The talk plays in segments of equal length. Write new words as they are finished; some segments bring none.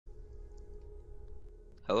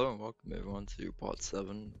Hello and welcome everyone to part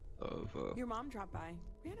 7 of Your mom dropped by.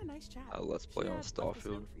 We had a nice chat. Let's She Play on had left this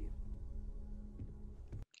Starfield. note for you.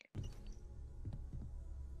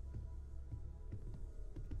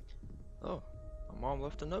 Oh, my mom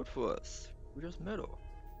left a note for us. We just met her.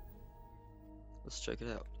 Let's check it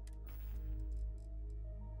out.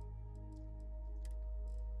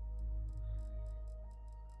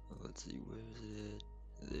 Let's see, where is it?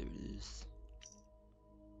 There it is.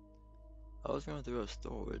 I was going through a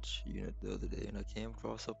storage unit the other day and I came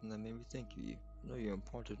across something that made me think of you. I know you're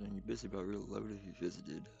important and you're busy, but I really loved it if you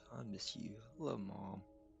visited. I miss you. Love, Mom.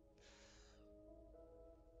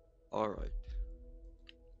 Alright.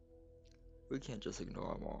 We can't just ignore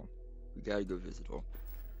our mom. We gotta go visit her.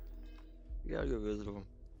 We gotta go visit her.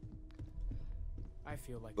 I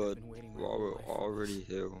feel like I've But been waiting my while whole we're life for already this.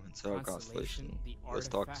 here inside Constellation, The let's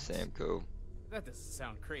talk to artifacts? Samco That doesn't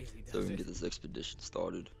sound crazy, so we does can it? get this expedition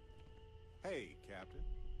started. Hey, Captain.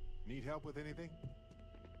 Need help with anything?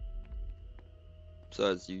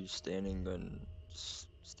 Besides you standing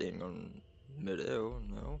on mid-air,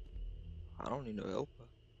 no. I don't need no help.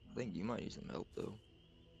 I think you might need some help though.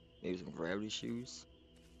 Maybe some gravity shoes.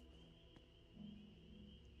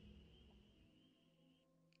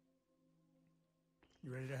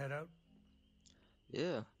 You ready to head out?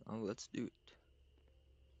 Yeah, let's do it.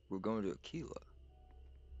 We're going to Akila.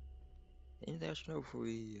 Anything I should know before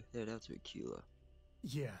we head out to Akila?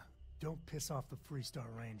 Yeah, don't piss off the Freestar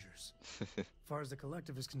Rangers. As far as the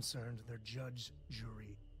collective is concerned, they're judge,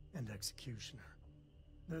 jury, and executioner.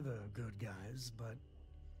 They're the good guys, but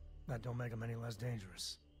that don't make them any less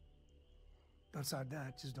dangerous. Outside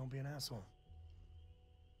that, just don't be an asshole.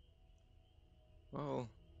 Well,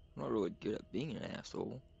 I'm not really good at being an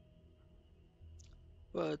asshole.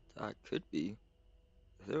 But I could be.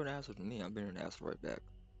 If they're an asshole to me, I'm being an asshole right back.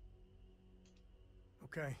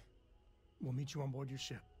 Okay, we'll meet you on board your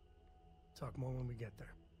ship. Talk more when we get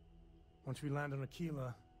there. Once we land on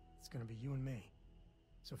Akila, it's gonna be you and me.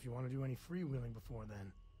 So if you want to do any freewheeling before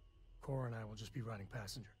then, Cora and I will just be riding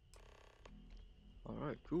passenger.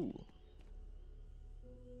 Alright, cool.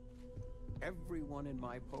 Everyone in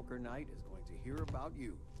my poker night is going to hear about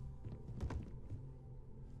you.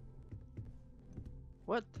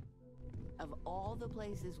 What? Of all the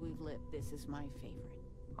places we've lived, this is my favorite.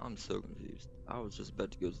 I'm so confused. I was just about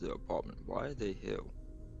to go to the apartment. Why are they here?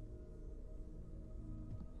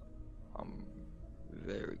 I'm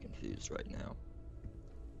very confused right now.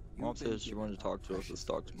 Mom You've been says she given wanted to a talk to us. Let's precious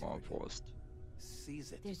talk to Mom opportunity. first.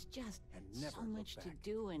 Seize it. There's just And never so look much to back.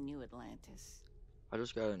 do in New Atlantis. I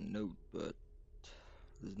just got a note, but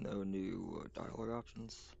there's no new dialogue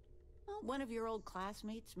options. Well, one of your old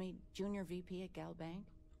classmates made junior VP at Galbank.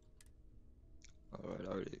 Alright,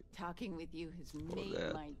 already. Talking with you has made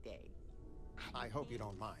that. my day. I hope you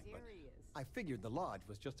don't mind, but Serious. I figured the lodge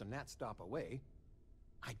was just a gnat stop away.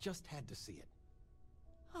 I just had to see it.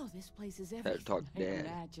 Oh, this place is to everything talk I Dad.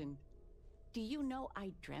 imagined. Do you know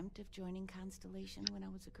I dreamt of joining Constellation when I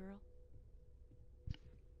was a girl?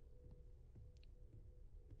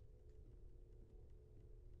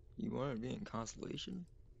 You wanted to be in Constellation?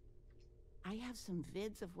 I have some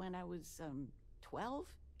vids of when I was 12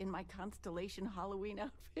 in my Constellation Halloween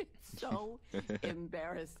outfit. So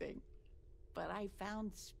embarrassing. But I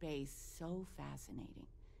found space so fascinating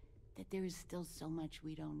that there is still so much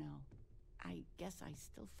we don't know. I guess I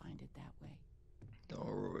still find it that way. Don't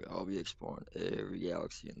worry, I'll be exploring every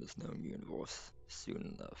galaxy in this known universe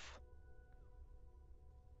soon enough.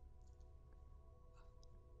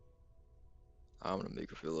 I'm gonna make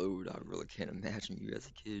her feel old. I really can't imagine you as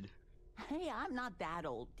a kid. Hey, I'm not that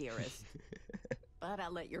old, dearest. But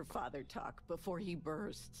I'll let your father talk before he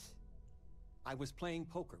bursts. I was playing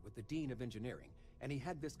poker with the Dean of Engineering, and he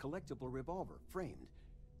had this collectible revolver framed.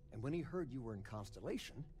 And when he heard you were in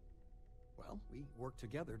Constellation, well, we worked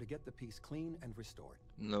together to get the piece clean and restored.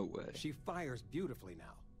 No way. She fires beautifully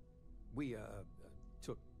now. We,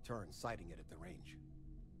 took turns sighting it at the range.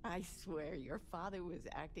 I swear, your father was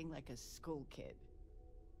acting like a school kid.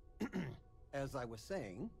 As I was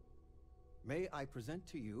saying, may I present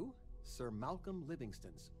to you Sir Malcolm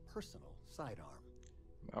Livingston's personal sidearm.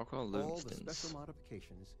 Malcolm All the Livingston's. special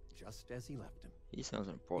modifications, just as he left them. He sounds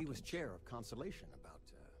important. He was chair of Constellation about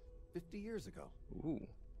 50 years ago. Ooh.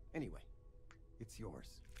 Anyway, it's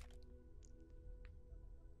yours.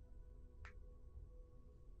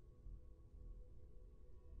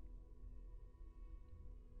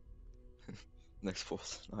 Next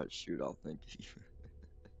boss not shoot, I'll think of you.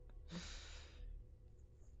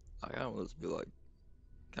 I kinda want this to be like,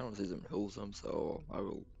 kinda want to see some wholesome, so I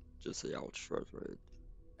will just say I'll treasure it.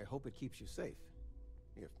 I hope it keeps you safe.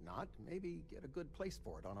 If not, maybe get a good place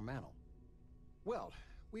for it on a mantle. Well,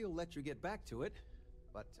 we'll let you get back to it,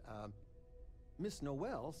 but, Miss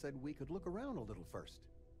Noel said we could look around a little first.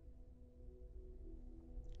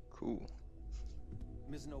 Cool.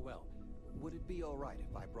 Ms. Noel, would it be all right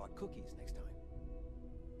if I brought cookies next time?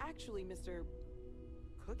 Actually, Mr.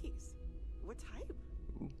 Cookies. What type?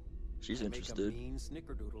 Ooh. She's I interested. Make a mean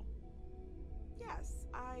snickerdoodle. Yes,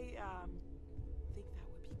 I think that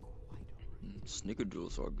would be quite alright.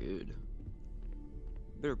 Snickerdoodles are good.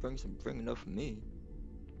 Better bring enough for me.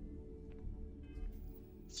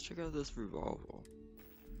 Let's check out this revolver.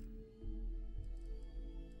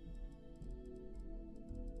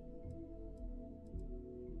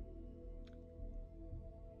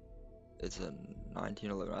 It's a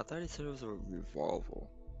 1911. I thought he said it was a revolver.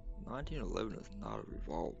 1911 is not a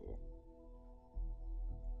revolver.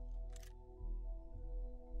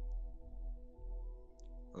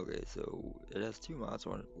 Okay, so it has two mods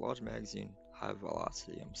on it. Large magazine, high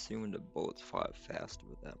velocity. I'm assuming the bullets fire faster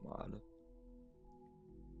with that mod.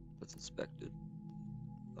 That's inspected.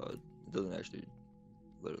 It doesn't actually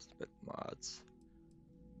let us inspect mods.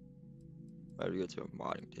 I have to go to a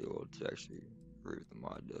modding table to actually read what the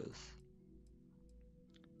mod does.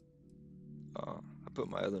 I put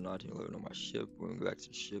my other 1911 on my ship. When we go back to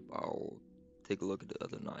the ship, I'll take a look at the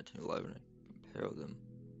other 1911 and compare them.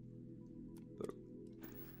 But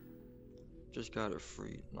just got a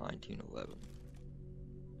free 1911.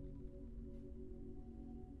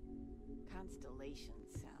 Constellation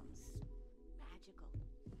sounds magical,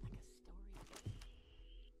 like a story.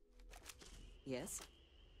 Yes?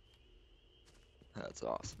 That's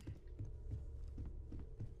awesome.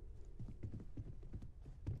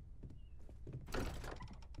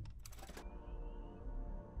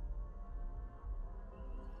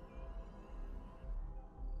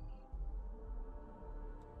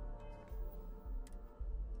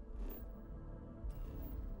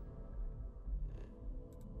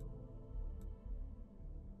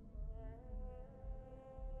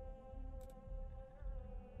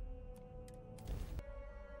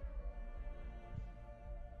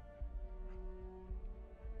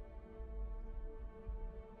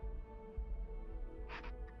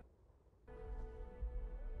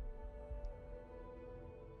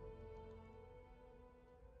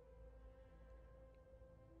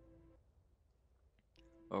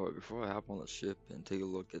 Alright, before I hop on the ship and take a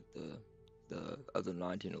look at the other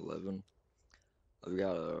 1911, I've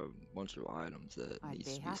got a bunch of items that I'd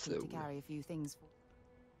needs be to be happy to sold. carry a few things for.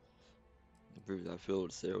 The previous I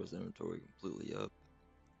filled Sarah's inventory completely up.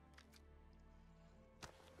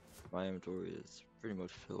 My inventory is pretty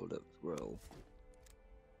much filled up as well.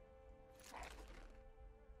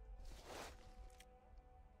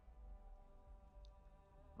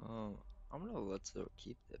 I'm gonna let Sarah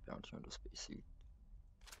keep that bounty on the spacesuit.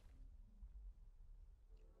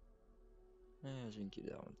 Yeah, she can keep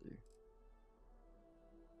that one too.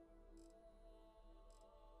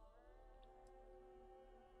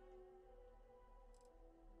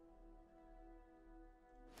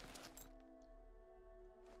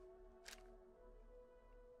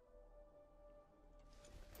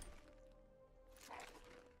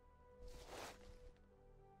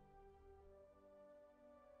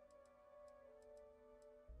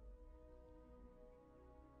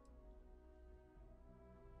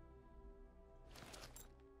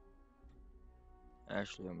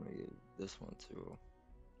 Actually, I'm gonna give this one to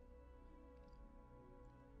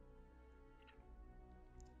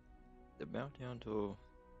the bounty hunter.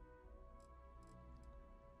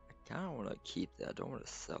 I kinda wanna keep that, I don't wanna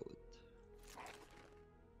sell it.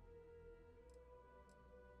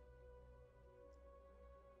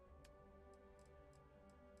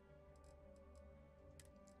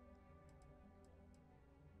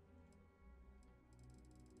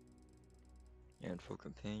 And for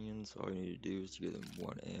companions, all you need to do is give them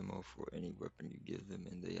one ammo for any weapon you give them,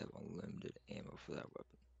 and they have unlimited ammo for that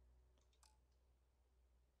weapon.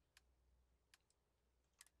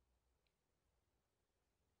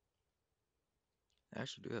 I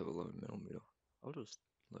actually do have a 11mm. I'll just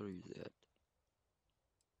let her use that.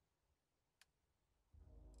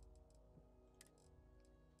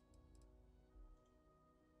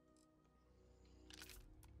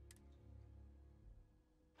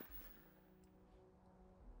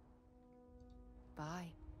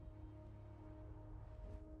 Bye.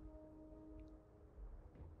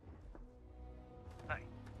 Hey,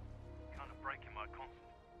 kind of breaking my console.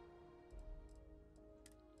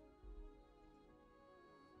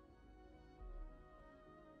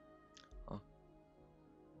 Huh?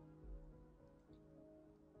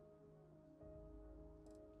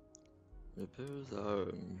 It appears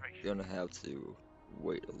I'm gonna have to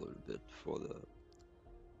wait a little bit for the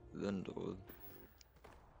vendor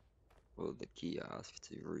or the kiosk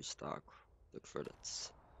to restock the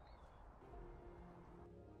credits.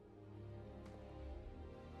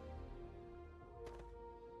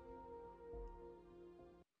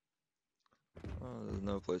 There's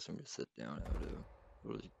no place for me to sit down out there.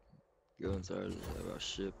 We'll just go inside of our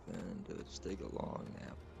ship and just take a long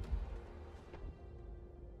nap.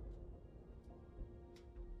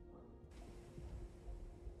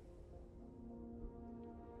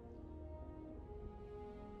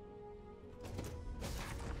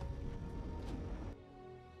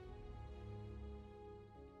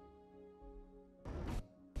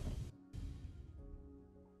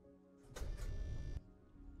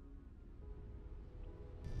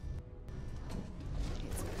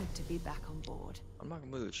 It's good to be back on board. I'm not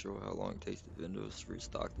completely sure how long it takes the vendors to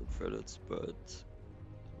restock their credits, but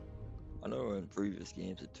I know in previous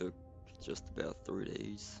games it took just about 3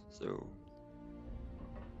 days, so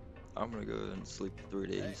I'm gonna go ahead and sleep for 3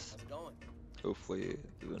 days. Hey, how's it going? Hopefully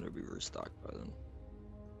the vendor will be restocked by then.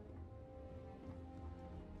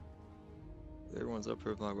 Everyone's up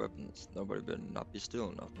here with my weapons. Nobody better not be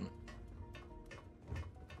stealing nothing.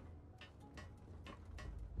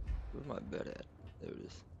 Where's my bed at? There it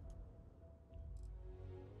is.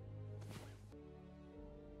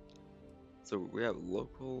 So we have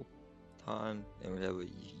local time and we have a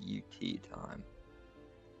UT time.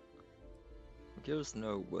 I'm curious to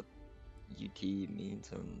know what UT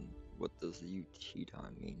means and what does the UT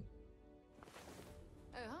time mean.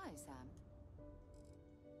 Oh, hi, Sam.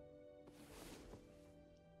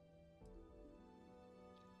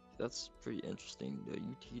 That's pretty interesting. The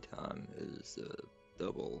UT time is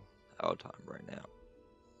double our time right now.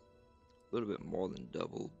 A little bit more than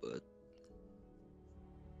double, but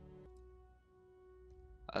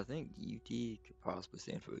I think UT could possibly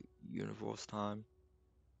stand for universe time.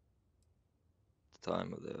 The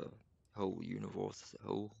time of the whole universe as a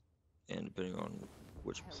whole. And depending on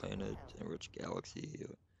which planet and which galaxy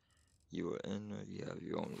you are in, you have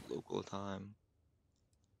your own local time.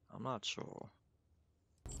 I'm not sure.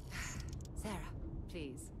 Sarah,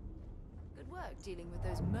 please. Good work dealing with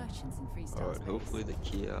those merchants in Freestar Alright, space. hopefully the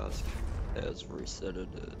kiosk has resetted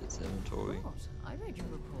its inventory. What? I read your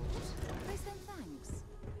report. They send thanks.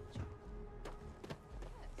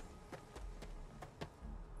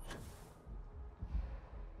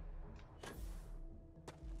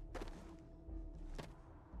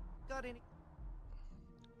 Got any?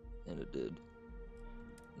 And it did.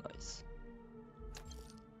 Nice.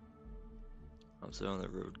 I'm selling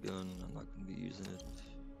that road gun, I'm not going to be using it.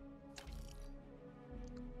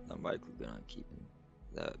 That micro gun I'm keeping.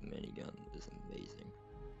 That minigun is amazing.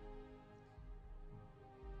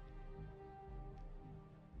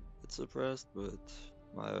 It's suppressed, but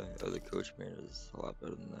my other coachman is a lot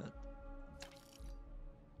better than that.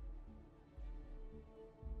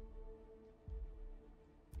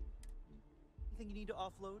 Anything you need to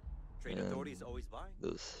offload? Trade And authority is always buying.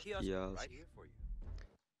 this Kiosk kiosk right here for you.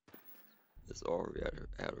 is already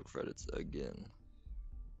out of credits again.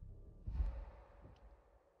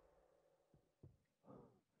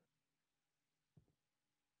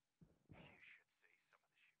 You should see some of the ships we get handed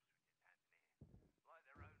here. Like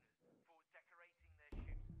their owners, for decorating their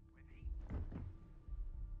ships with heat.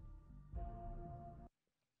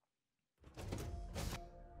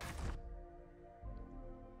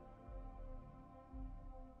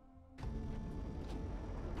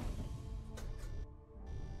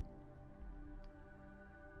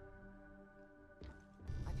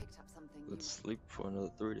 I picked up something Let's new. sleep for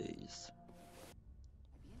another 3 days.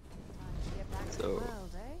 Time to get back to the So,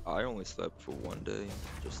 world, eh? I only slept for 1 day,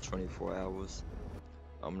 just 24 hours.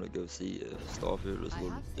 I'm gonna go see if Starfield is a I little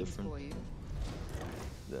have bit things different for you.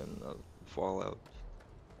 than Fallout.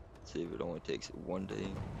 See if it only takes 1 day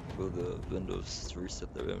for the vendors to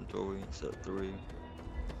reset their inventory instead of 3.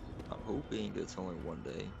 I'm hoping it's only 1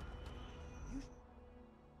 day.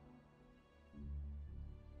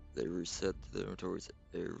 They reset the inventories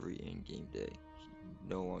every in-game day. You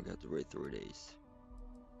no longer have to wait 3 days.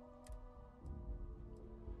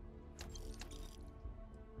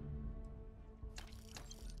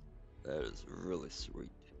 That is really sweet.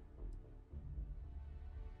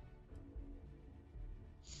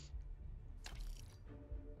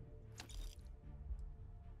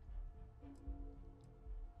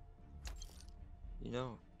 You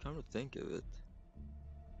know, come to think of it,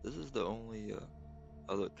 this is the only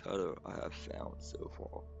other cutter I have found so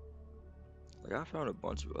far. Like, I found a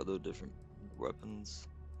bunch of other different weapons.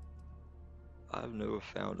 I've never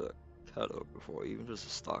found a cutter before, even just a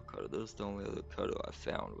stock cutter. This is the only other cutter I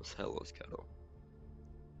found was Hello's cutter.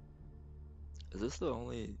 Is this the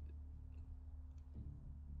only...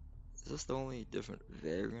 Is this the only different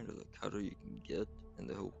variant of the cutter you can get in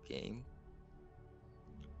the whole game?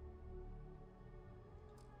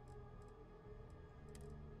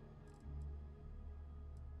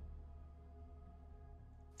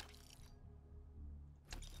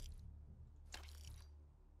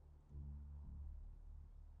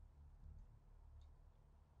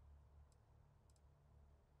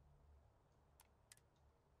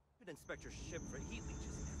 You could inspect your ship for heat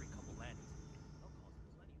leeches every couple landings. They'll cause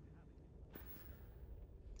plenty of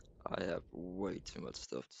havoc. I have way too much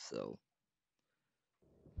stuff to sell.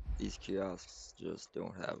 These kiosks just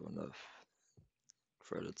don't have enough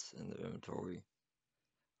credits in the inventory.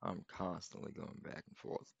 I'm constantly going back and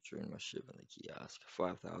forth between my ship and the kiosk.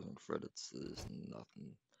 5,000 credits is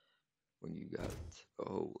nothing when you got a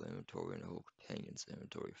whole inventory and a whole companion's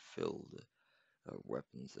inventory filled with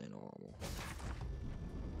weapons and armor.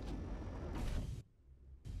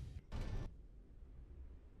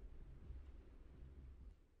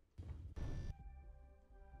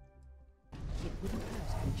 It wouldn't hurt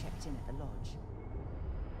if we checked in at the lodge.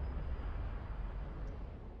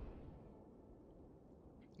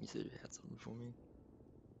 You said you had something for me?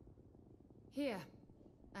 Here,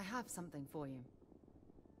 I have something for you.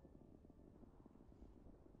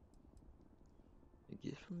 A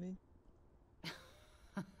gift for me?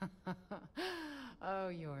 Oh,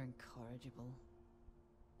 you're incorrigible.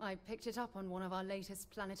 I picked it up on one of our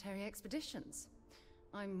latest planetary expeditions.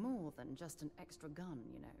 I'm more than just an extra gun,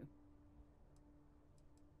 you know.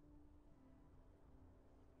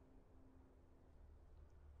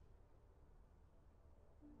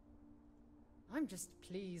 I'm just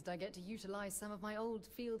pleased I get to utilize some of my old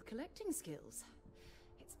field collecting skills.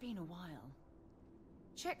 It's been a while.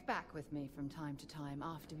 Check back with me from time to time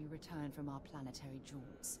after we return from our planetary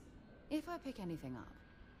jaunts. If I pick anything up,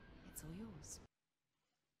 it's all yours.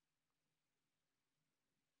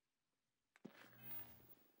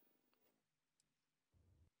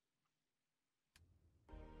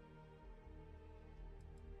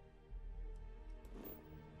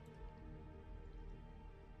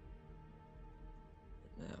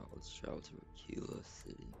 Now let's travel to Akila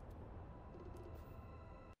City.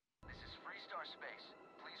 This is Freestar Space.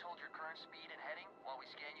 Please hold your current speed and heading while we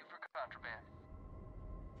scan you for contraband.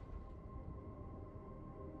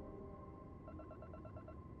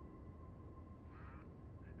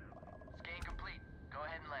 Scan complete. Go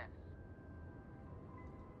ahead and land.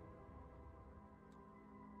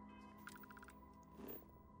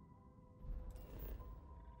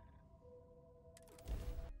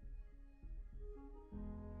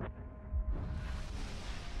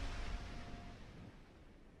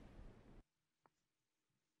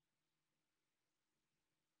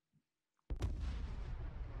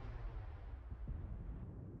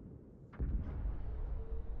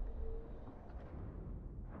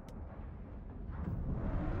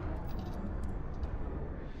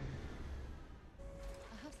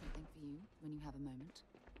 I have something for you when you have a moment.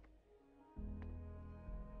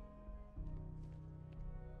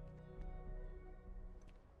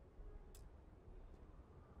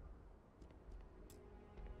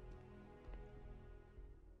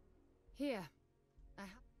 Here, I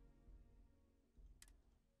have...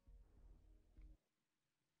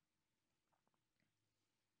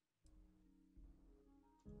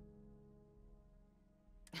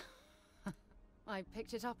 I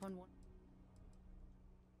picked it up on one...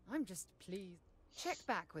 I'm just pleased. Check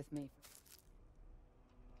back with me.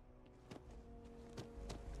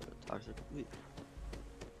 Toxic leaf.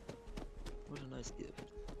 What a nice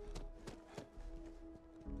gift.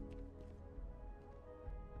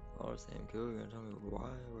 Oh, Sam Cool, you're gonna tell me why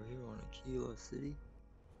we're here on Akila City?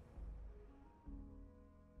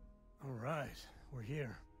 Alright, we're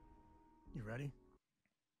here. You ready?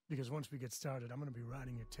 Because once we get started, I'm gonna be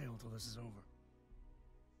riding your tail till this is over.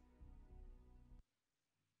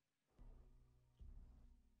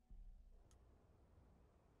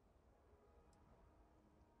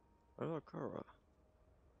 What about Kara?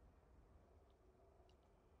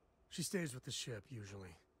 She stays with the ship,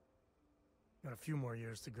 usually. Got a few more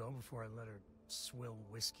years to go before I let her swill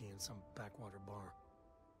whiskey in some backwater bar.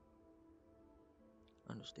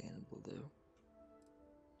 Understandable, though.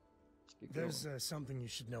 Let's get There's going. something you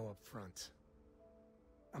should know up front.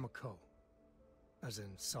 I'm a Co. As in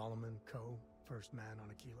Solomon Co., first man on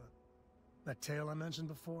Akila. That tale I mentioned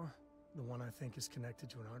before, the one I think is connected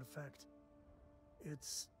to an artifact,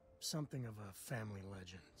 it's something of a family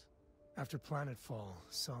legend. After planetfall,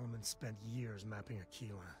 Solomon spent years mapping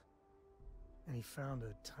Akila. And he found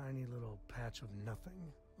a tiny little patch of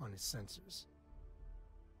nothing on his sensors.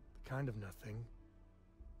 The kind of nothing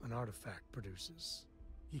an artifact produces.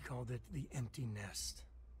 He called it the Empty Nest.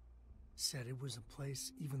 said it was a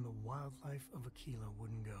place even the wildlife of Akila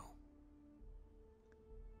wouldn't go.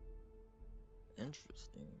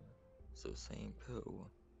 Interesting. So same Poe,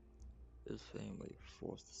 his family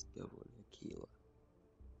forced discovered Akila.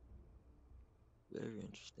 Very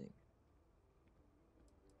interesting.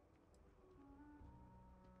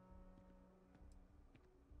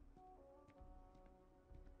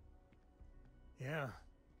 Yeah,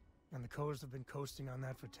 and the Coes have been coasting on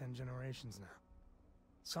that for 10 generations now.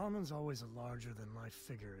 Solomon's always a larger-than-life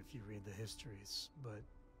figure if you read the histories, but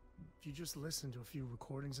if you just listen to a few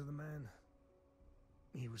recordings of the man,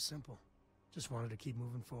 he was simple. Just wanted to keep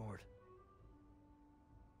moving forward.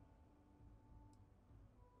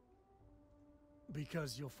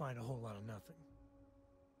 Because you'll find a whole lot of nothing.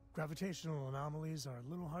 Gravitational anomalies are a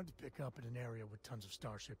little hard to pick up in an area with tons of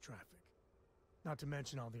starship traffic. Not to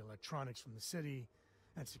mention all the electronics from the city,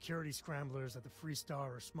 and security scramblers that the Free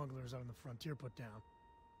Star or smugglers out on the frontier put down.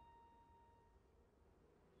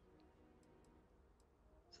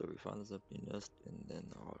 So we found this empty nest and then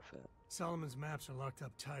the artifact. Solomon's maps are locked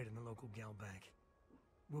up tight in the local gal bank.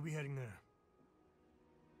 We'll be heading there.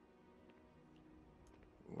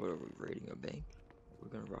 What are we, raiding a bank? We're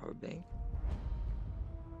gonna rob a bank?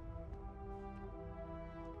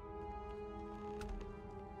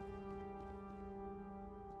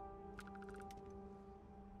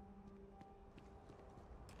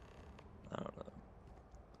 I don't know.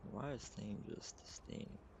 Why is thing just staying?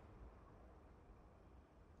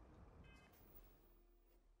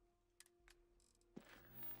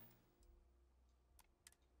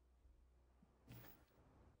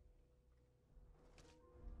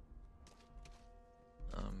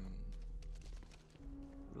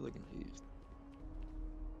 Really confused.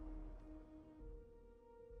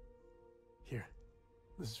 Here,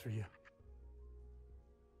 this is for you.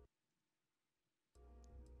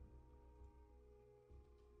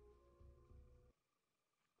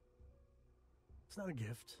 It's not a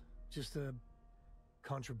gift, just a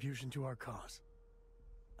contribution to our cause.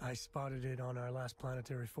 I spotted it on our last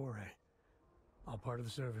planetary foray. All part of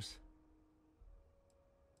the service.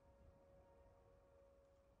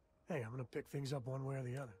 Hey, I'm gonna pick things up one way or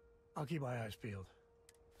the other. I'll keep my eyes peeled.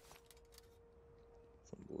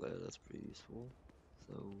 Some lead, that's pretty useful.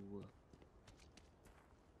 So,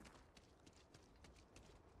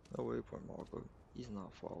 no waypoint marker. He's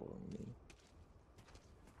not following me.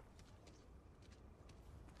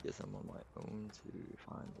 Guess I'm on my own to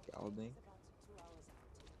find the gal bank.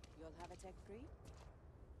 You'll have a tech free?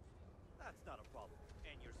 That's not a problem.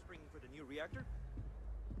 And you're springing for the new reactor?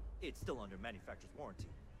 It's still under manufacturer's warranty.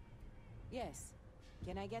 Yes.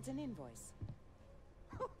 Can I get an invoice?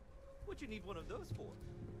 What you need one of those for?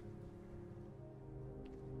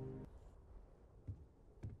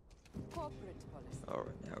 Corporate policy.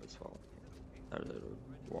 Alright, now it's following. I had to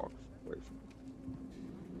walk away from me.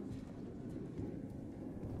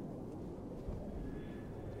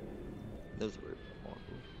 There's a waypoint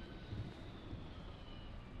marker.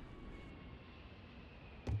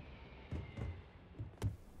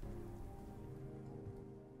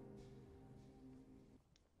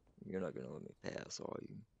 You're not gonna let me pass, are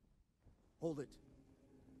you? Hold it.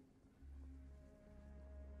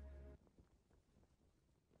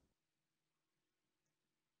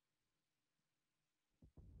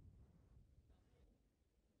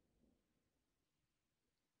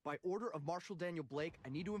 By order of Marshal Daniel Blake, I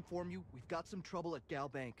need to inform you we've got some trouble at Gal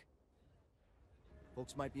Bank.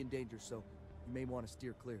 Folks might be in danger, so you may want to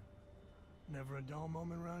steer clear. Never a dull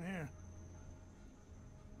moment around here.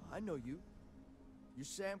 I know you. You're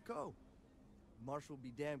Sam Coe. Marshal will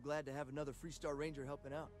be damn glad to have another Free Star Ranger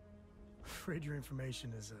helping out. Afraid your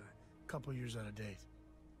information is a couple years out of date.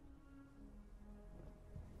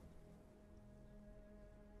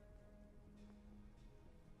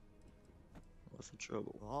 What's the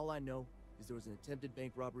trouble? Well, all I know is there was an attempted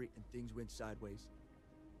bank robbery and things went sideways.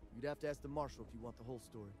 You'd have to ask the Marshal if you want the whole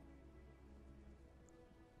story.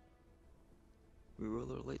 We were a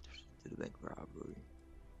little late to the bank robbery.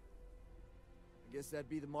 I guess that'd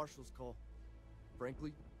be the Marshal's call.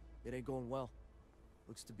 Frankly, it ain't going well.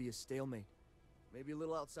 Looks to be a stalemate. Maybe a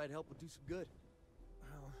little outside help would do some good.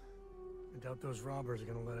 Well, I doubt those robbers are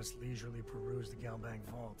gonna let us leisurely peruse the Gal Bank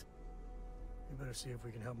vault. We better see if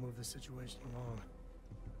we can help move this situation along.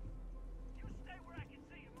 You stay where I can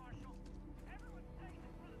see you, Marshal. Everyone stays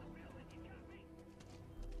in front of the building, you got me?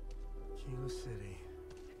 Akila City.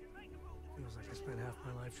 Feels like I spent half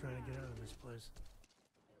my life trying to get out of this place.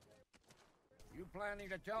 You planning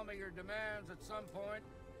to tell me your demands at some point?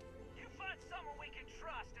 You find someone we can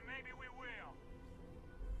trust and maybe we will.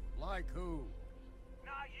 Like who?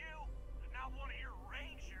 Not you, not one of your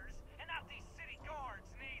rangers, and not these city guards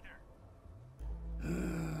neither.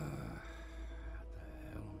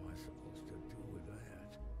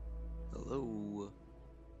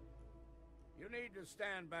 to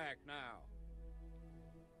stand back now.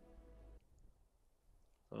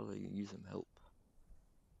 Oh, they can use some help.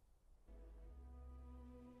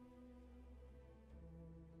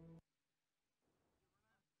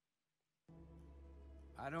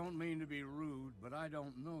 I don't mean to be rude, but I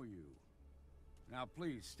don't know you. Now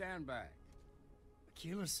please, stand back.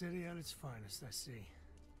 Akila City at its finest, I see.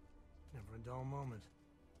 Never a dull moment.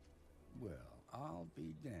 Well, I'll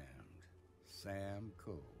be damned. Sam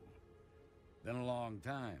Cole. Been a long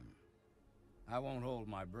time. I won't hold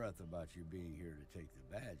my breath about you being here to take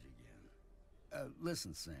the badge again.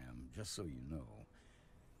 Listen, Sam, just so you know,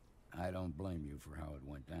 I don't blame you for how it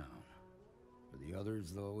went down. For the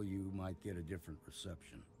others, though, you might get a different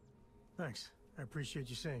reception. Thanks. I appreciate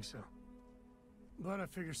you saying so. But I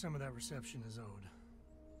figure some of that reception is owed.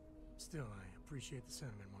 Still, I appreciate the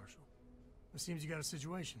sentiment, Marshal. It seems you got a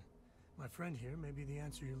situation. My friend here may be the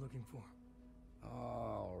answer you're looking for.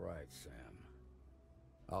 All right, Sam.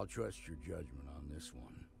 I'll trust your judgment on this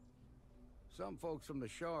one. Some folks from the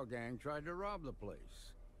Shaw gang tried to rob the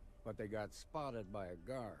place, but they got spotted by a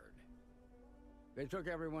guard. They took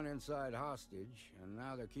everyone inside hostage, and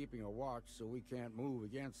now they're keeping a watch so we can't move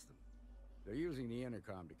against them. They're using the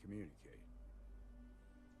intercom to communicate.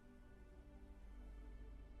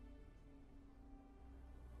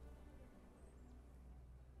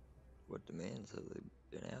 What demands have they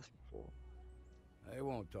been asking for? They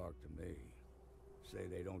won't talk to me. Say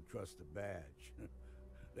they don't trust the badge.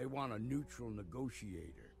 They want a neutral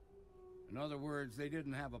negotiator. In other words, they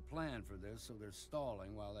didn't have a plan for this, so they're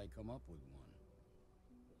stalling while they come up with one.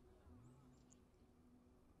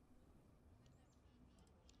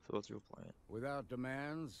 So what's your plan? Without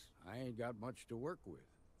demands, I ain't got much to work with.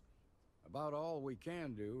 About all we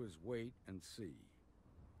can do is wait and see.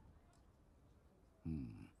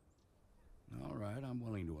 All right, I'm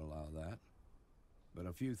willing to allow that. But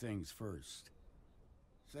a few things first.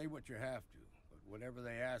 Say what you have to, but whatever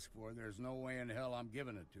they ask for, there's no way in hell I'm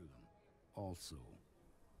giving it to them. Also,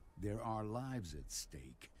 there are lives at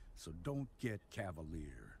stake, so don't get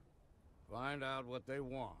cavalier. Find out what they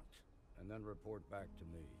want, and then report back to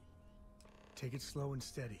me. Take it slow and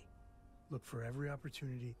steady. Look for every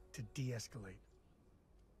opportunity to de-escalate.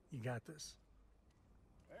 You got this.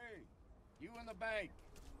 Hey, you in the bank.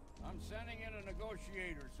 I'm sending in a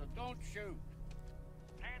negotiator, so don't shoot.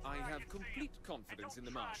 I have complete confidence in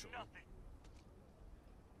the Marshal.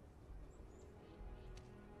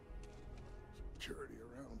 Security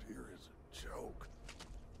around here is a joke.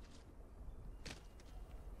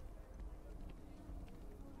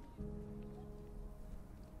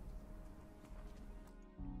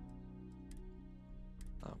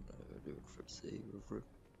 I'm gonna do a quick save over.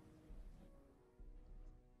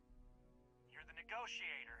 You're the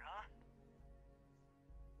negotiator, huh?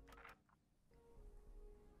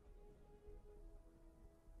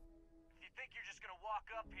 If you think you're just gonna walk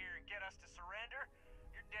up here and get us to surrender,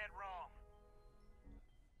 you're dead wrong.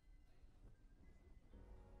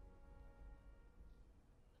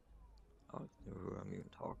 I don't know who I'm even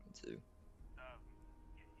talking to.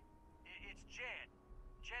 It's Jed.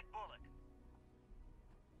 Jed Bullock.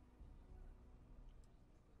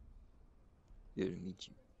 Good to meet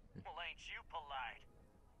you. Well, ain't you polite?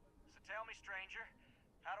 So tell me, stranger,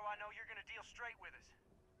 how do I know you're gonna deal straight with us?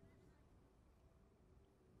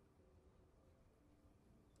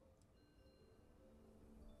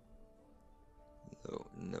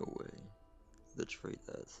 No way. The trait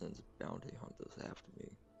that sends bounty hunters after me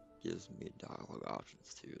gives me dialogue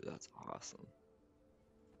options too. That's awesome.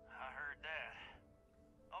 I heard that.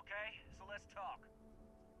 Okay, so let's talk.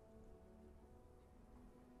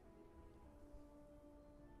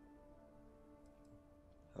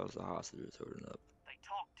 How's the hostages holding up? They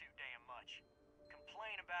talk too damn much.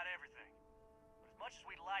 Complain about everything. But as much as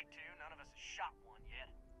we'd like to, none of us has shot one yet.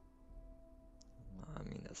 I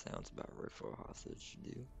mean, that sounds about right for a hostage to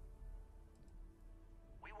do.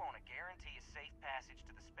 We want to guarantee a safe passage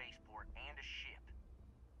to the spaceport and a ship.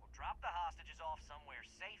 We'll drop the hostages off somewhere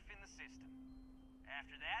safe in the system.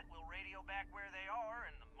 After that, we'll radio back where they are,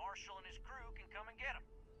 and the Marshal and his crew can come and get them.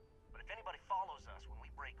 But if anybody follows us when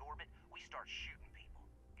we break orbit, we start shooting people.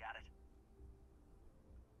 Got it?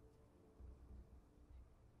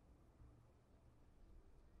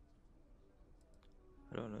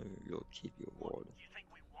 I don't know if you'll keep your word. You think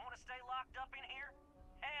we want to stay locked up in here?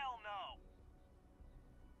 Hell no!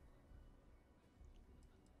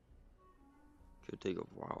 Could take a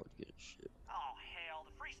while to get a ship. Oh, hell,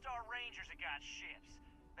 the Freestar Rangers have got ships.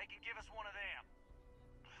 They can give us one of them.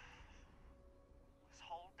 This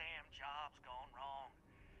whole damn job's gone wrong.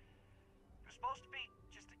 It was supposed to be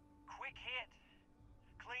just a quick hit.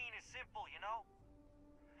 Clean and simple, you know?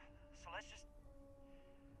 So let's just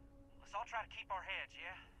Let's all try to keep our heads,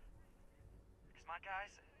 yeah? Because my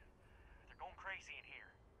guys, they're going crazy in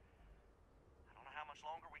here. I don't know how much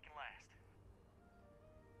longer we can last.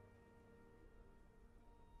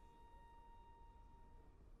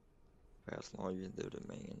 Pass along their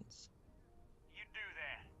demands. You do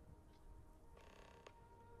that.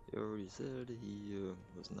 He already said he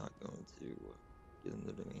was not going to give them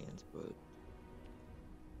the demands, but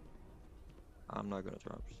I'm not going to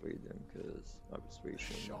try and persuade them because my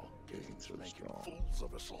persuasion isn't so strong. Fools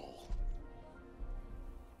of us all.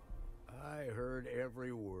 I heard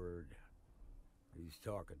every word. He's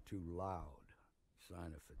talking too loud.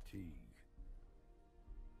 Sign of fatigue.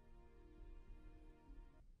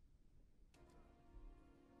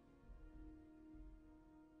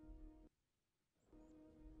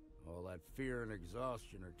 All that fear and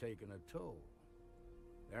exhaustion are taking a toll.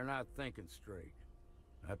 They're not thinking straight.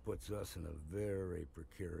 That puts us in a very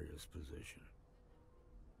precarious position.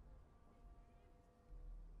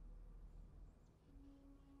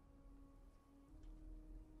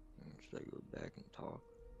 Should I go back and talk?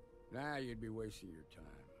 Nah, you'd be wasting your time.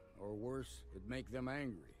 Or worse, it'd make them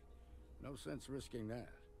angry. No sense risking that.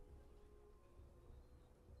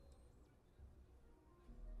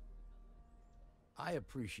 I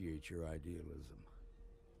appreciate your idealism,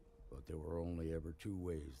 but there were only ever two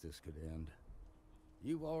ways this could end.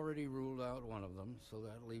 You've already ruled out one of them, so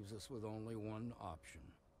that leaves us with only one option.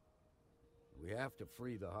 We have to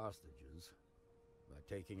free the hostages by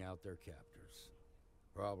taking out their captors.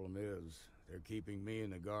 Problem is, they're keeping me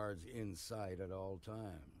and the guards in sight at all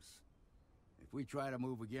times. If we try to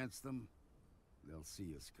move against them, they'll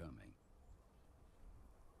see us coming.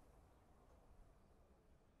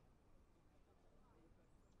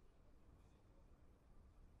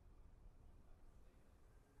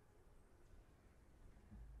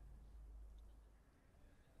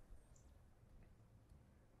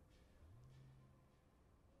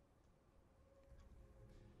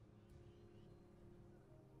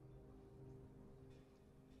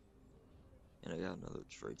 And I got another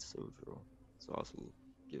trait soldier. It's also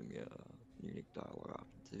giving me a unique dialogue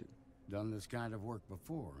option too. Done this kind of work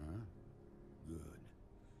before, huh? Good.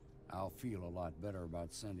 I'll feel a lot better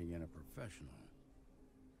about sending in a professional.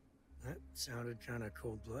 That sounded kind of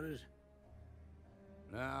cold-blooded.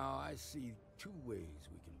 Now, I see two ways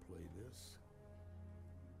we can play this.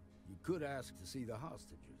 You could ask to see the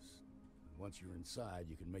hostages. Once you're inside,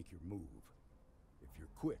 you can make your move. If you're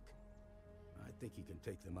quick, I think you can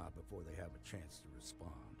take them out before they have a chance to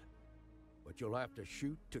respond. But you'll have to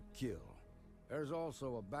shoot to kill. There's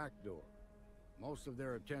also a back door. Most of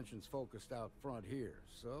their attention's focused out front here,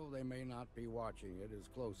 so they may not be watching it as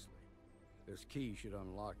closely. This key should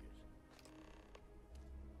unlock it.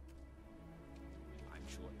 I'm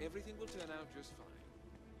sure everything will turn out just fine.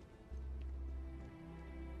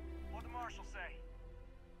 What'd the marshal say?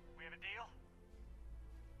 We have a deal?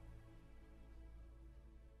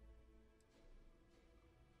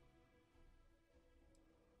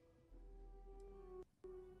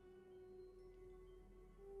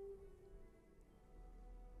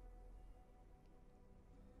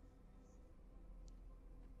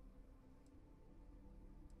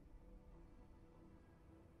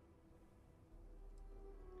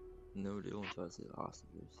 No deal until I see the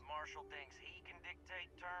hostages. The marshal thinks he can dictate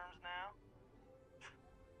terms now?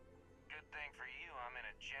 Good thing for you, I'm in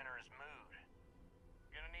a generous mood.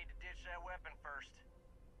 Gonna need to ditch that weapon first.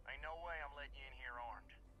 Ain't no way I'm letting you in here armed.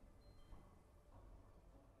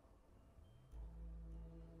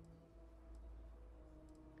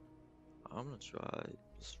 I'm gonna try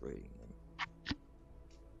persuading them.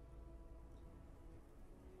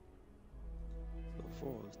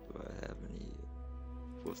 Before, do I have any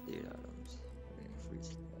first aid items? I can freeze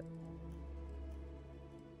that.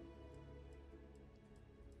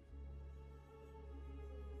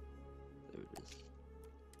 There it is.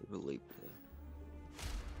 They believe there.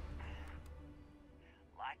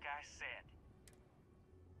 Like I said.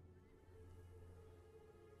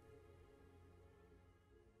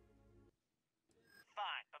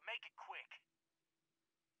 Fine, but make it quick.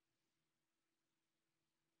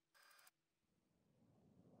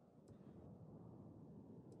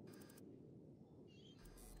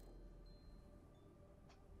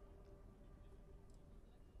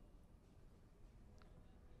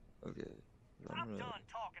 Okay. I'm done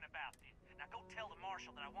talking about this. Now go tell the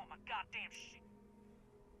marshal that I want my goddamn shit.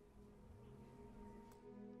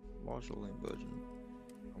 Marshal ain't budging.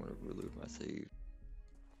 I'm gonna reload my save.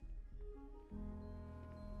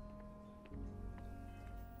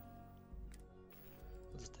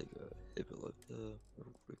 Let's take a hip lift real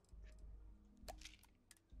quick.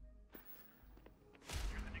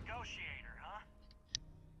 You're the negotiator, huh?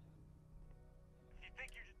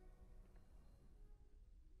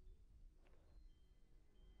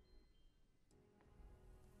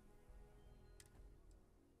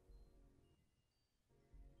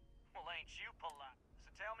 ain't you polite?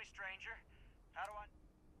 So tell me, stranger, how do I...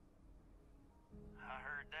 I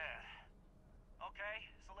heard that. Okay,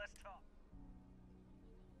 so let's talk.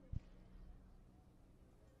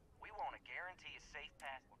 We want to guarantee a safe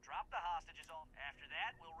pass. We'll drop the hostages off. After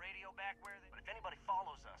that, we'll radio back where they... But if anybody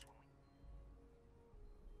follows us when we...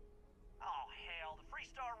 Oh, hell, the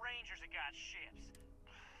Freestar Rangers have got ships.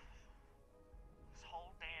 This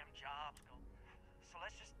whole damn job's going... So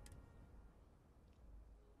let's just...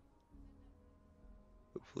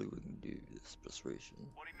 Hopefully we can do this persuasion.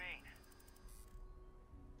 What do you mean?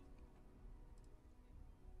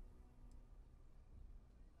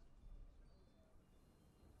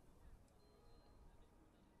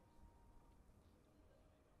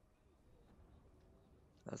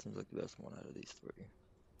 That seems like the best one out of these three.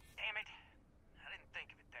 Damn it. I didn't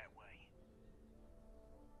think of it that way.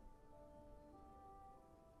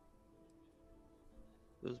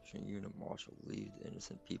 Those between you and the marshal leave the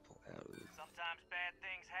innocent people out of it. Sometimes bad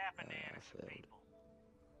things happen to innocent people.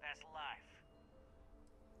 That's life.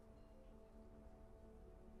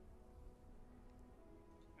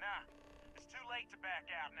 Nah, it's too late to back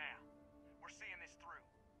out now. We're seeing this through.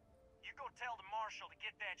 You go tell the marshal to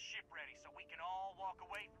get that ship ready so we can all walk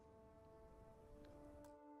away.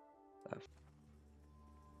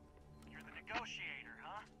 You're the negotiator,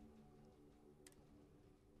 huh?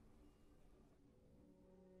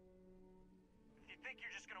 You think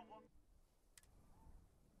you're just gonna walk?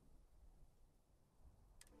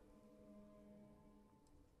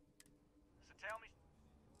 So tell me.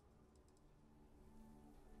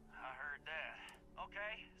 I heard that.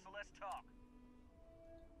 Okay, so let's talk.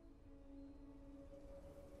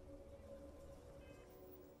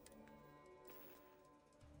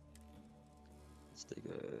 Let's take a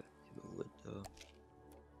lid up.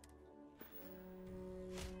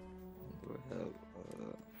 Do I have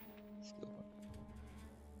skill point?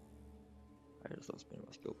 I just lost spending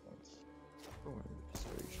my skill points. Oh, I need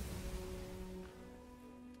persuasion.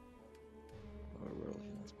 Oh, I really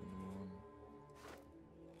can't spend them on.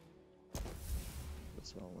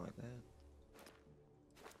 That's all like that.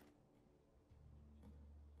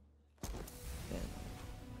 And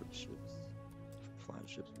for ships, flying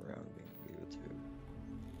ships around, being able to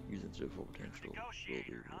use it to full potential will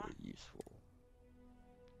be really useful.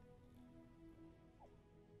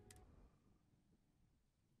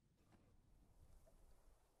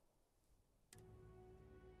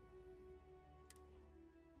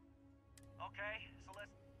 Okay, so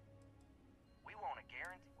let's... We want a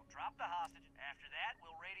guarantee. We'll drop the hostage. After that,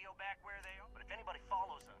 we'll radio back where they are. But if anybody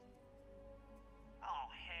follows us...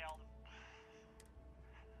 Oh, hell.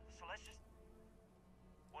 So let's just...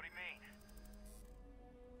 What do you mean?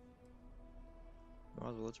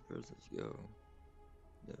 Might as well let your prisoners go.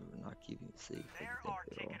 They're not keeping you safe. They're our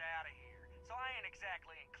ticket out of here, so I ain't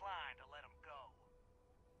exactly inclined to let them go.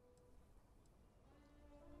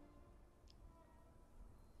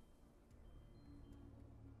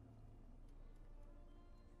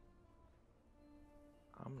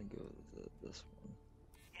 I'm gonna go with this one.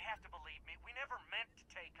 You have to believe me, we never meant to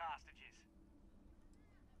take hostages.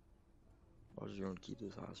 I just want to keep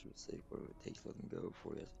this hostage safe, whatever it takes to let them go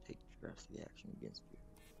before he has to take drastic action against you.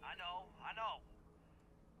 I know.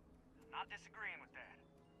 I'm not disagreeing with that.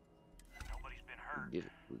 Nobody's been hurt. We get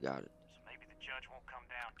it. We got it. So maybe the judge won't come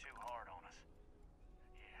down too hard on us.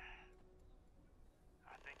 Yeah.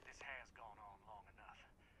 I think this has gone on long enough.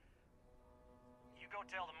 You go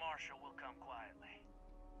tell the marshal we'll come quietly.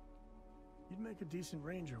 You'd make a decent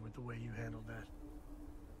ranger with the way you handled that.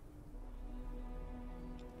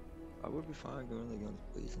 I would be fine going to the guns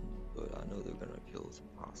blazing, but I know they're gonna kill some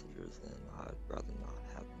hostages, and I'd rather not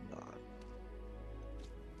have them die.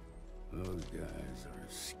 Those guys are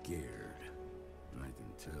scared. I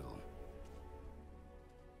can tell.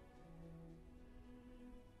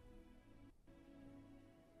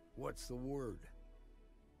 What's the word?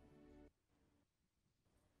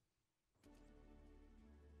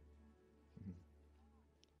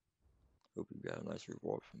 Hope you got a nice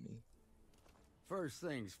reward for me. First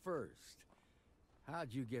things first.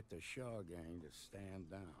 How'd you get the Shaw gang to stand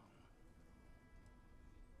down?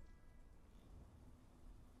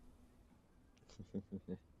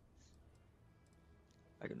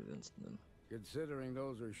 I convinced them. Considering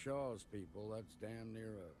those are Shaw's people, that's damn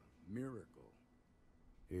near a miracle.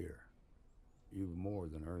 Here, you've more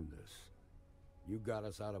than earned this. You got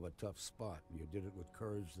us out of a tough spot, and you did it with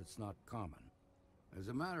courage that's not common. As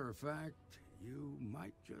a matter of fact, you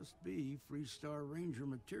might just be Freestar Ranger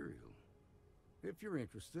material. If you're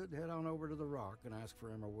interested, head on over to the Rock and ask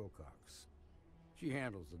for Emma Wilcox. She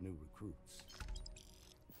handles the new recruits.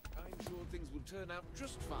 I'm sure things will turn out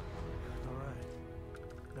just fine. All right.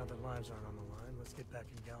 Now that lives aren't on the line, let's get back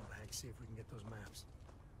in Galbank, see if we can get those maps.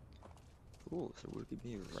 Cool, so we could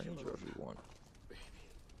be a ranger if we want.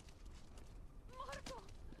 Marco!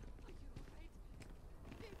 Are you alright?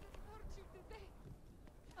 They just hurt you, did they?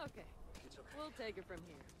 Okay. It's okay. We'll take it from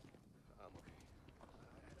here. I'm okay.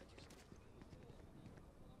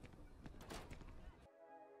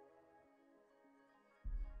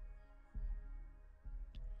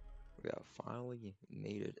 We have finally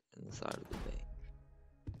made it inside of the bank.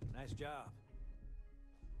 Nice job.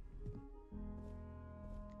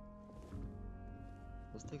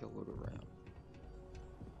 Let's take a look around.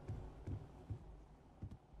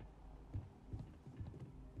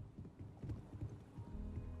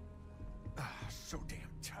 So damn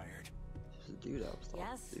tired. There's a dude I was talking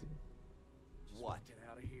to. What? Get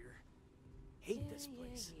out of here. Hate this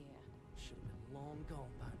place. Should have been long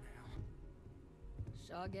gone by now.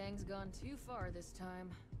 Shaw Gang's gone too far this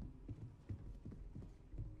time.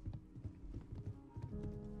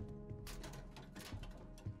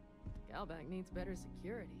 Galbank needs better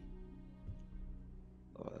security.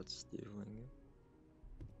 Oh, that's stealing.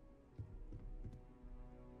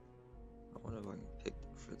 I wonder if I can pick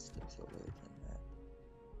the footsteps away from that.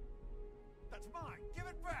 That's mine. Give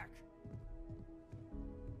it back.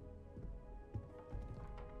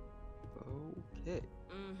 Okay.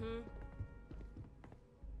 Mm-hmm.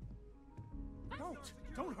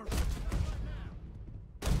 Don't hurt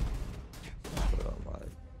But I'm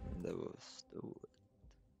like, never stole it.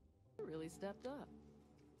 You really stepped up.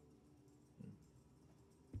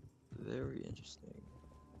 Very interesting.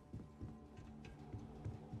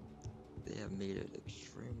 They have made it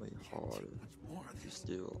extremely hard to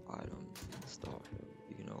steal items in Starfield.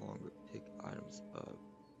 You can no longer pick items up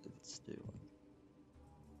if it's stealing.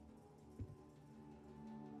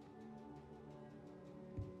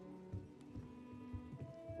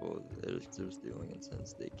 Well, they're still stealing it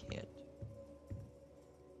since they can't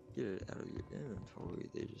get it out of your inventory.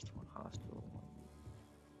 They just want hospital money.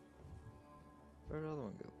 Where'd the other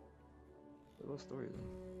one go? What story then?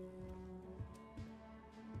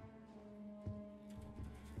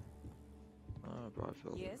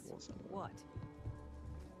 Broadfield. Yes? What?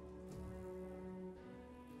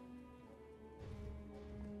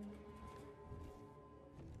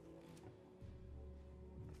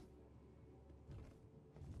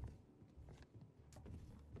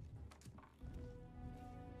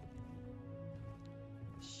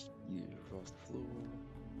 You across the floor.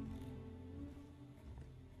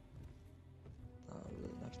 The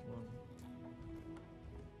next one.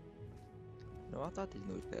 No, I thought these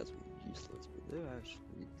notepads were useless, but they're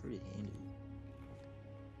actually pretty handy.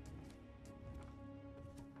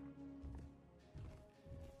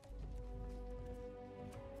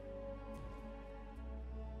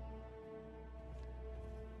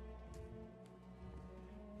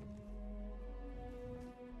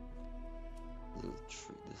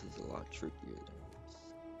 This is a lot trickier than this.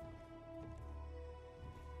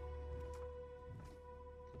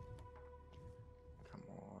 Come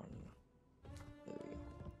on. There we go.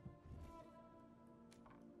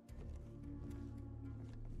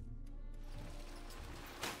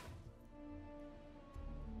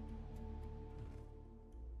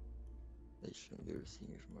 They shouldn't be able to see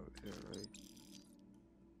me from over here, right?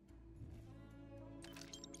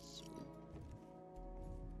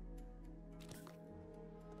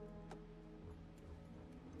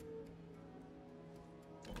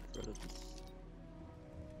 So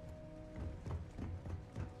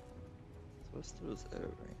let's do this air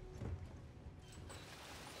ring.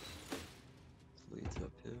 This leads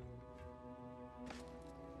uphill.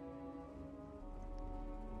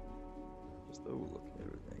 Just overlooking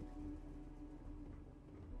everything.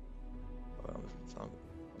 I'm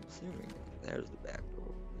assuming there's the back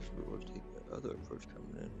door. If we were to take the other approach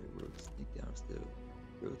coming in, we would sneak downstairs,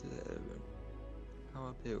 go through the air vent, come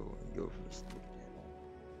uphill, and go for the sneak down.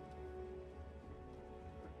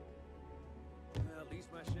 Well, at least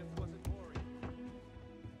my shift wasn't boring.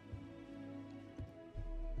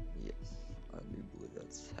 Yes, I do believe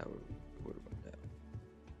that's how it would have went down.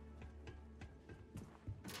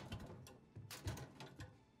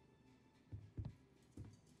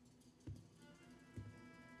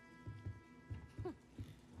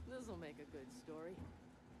 This'll make a good story.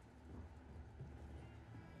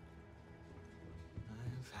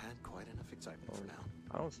 I've had quite enough excitement for now.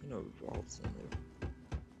 I don't see no vaults in there.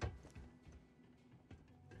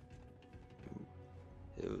 Ooh,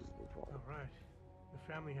 here's the vault. All right.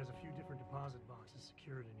 The family has a few different deposit boxes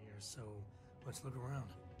secured in here, so let's look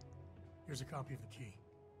around. Here's a copy of the key.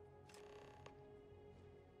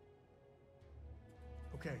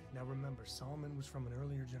 Okay, now remember, Solomon was from an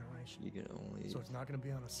earlier generation. You can only so it's not going to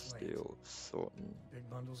be on a slate. steal certain big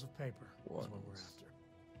bundles of paper ones. is what we're after.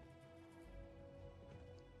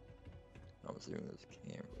 I'm assuming this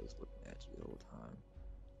camera is looking at you the whole time.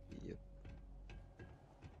 Yep.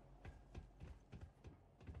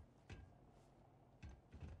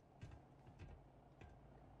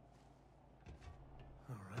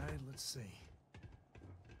 All right, let's see.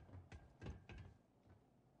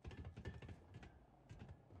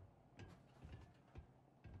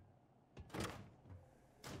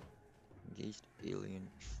 Engaged alien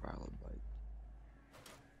trilobite.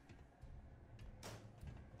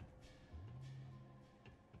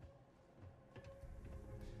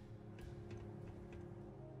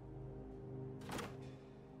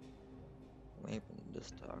 Lamp and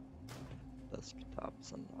desktop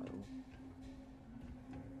sundial.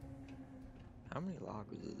 How many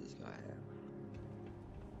lockers does this guy have?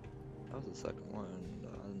 That was the second one, and I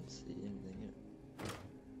didn't see anything in it.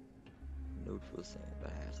 Note for saying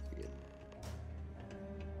that has to be it.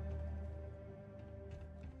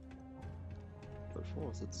 But for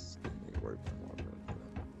us, it's gonna make work for more.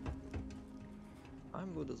 I'm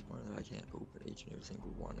a little disappointed that I can't open each and every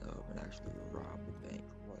single one up and actually rob the bank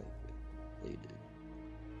like they did.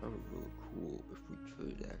 That would be really cool if we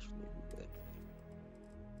could actually do that.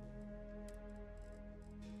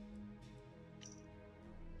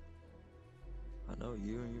 I know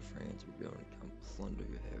you and your friends would be able to come plunder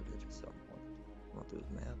your heritage at some point. Want those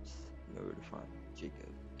maps in order to find Jacob.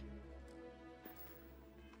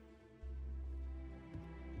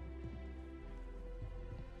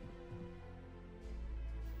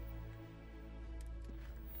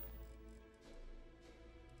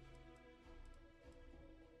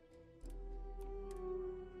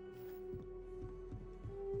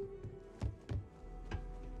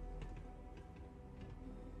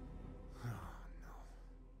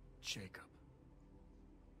 Jacob.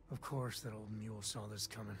 Of course that old mule saw this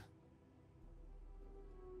coming.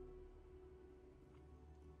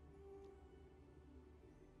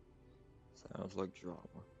 Sounds like drama.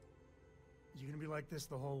 You gonna be like this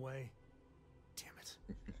the whole way? Damn it.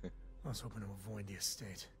 I was hoping to avoid the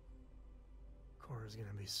estate. Cora's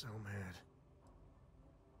gonna be so mad.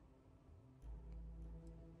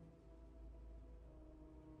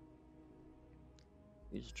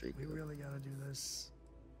 He's Jacob. We really gotta do this.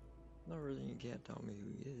 No reason you can't tell me who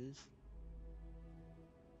he is.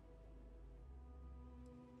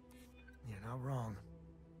 You're not wrong.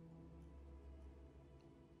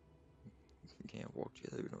 We can't walk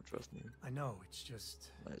together, we don't trust me. I know, it's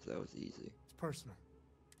just... Nice, that was easy. It's personal.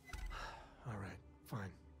 Alright,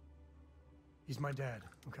 fine. He's my dad,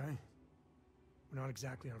 okay? We're not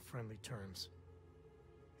exactly on friendly terms.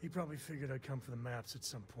 He probably figured I'd come for the maps at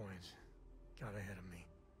some point. Got ahead of me.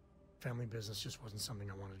 Family business just wasn't something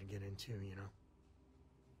I wanted to get into, you know?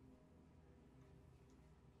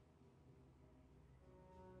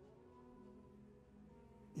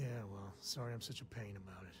 Yeah, well, sorry I'm such a pain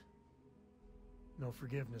about it. No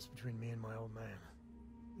forgiveness between me and my old man.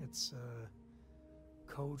 It's,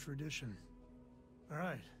 co-tradition.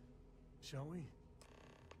 Alright, shall we?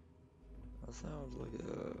 That sounds like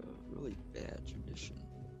a really bad tradition.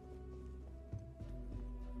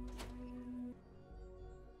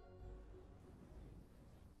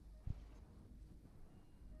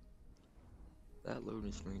 That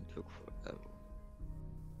loading screen took forever.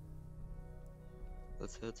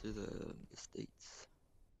 Let's head to the States,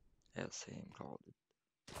 as Sam called it.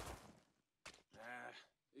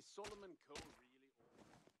 Is Solomon Cole really?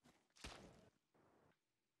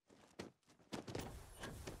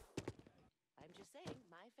 I'm just saying,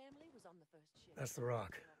 my family was on the first ship. That's the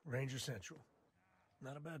Rock, Ranger Central.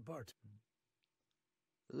 Not a bad part.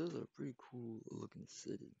 This is a pretty cool looking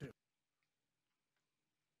city.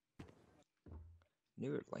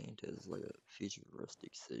 New Atlanta is like a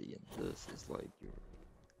futuristic city, and this is like your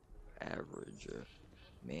average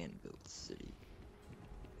man-built city.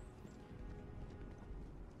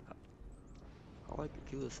 I like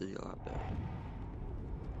Akila City a lot better.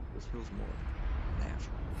 This feels more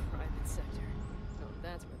natural. Private sector. So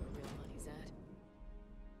that's where the real money's at.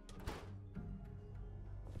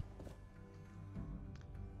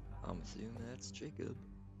 I'm assuming that's Jacob.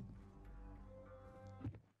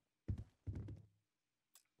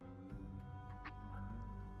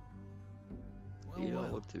 Well, You don't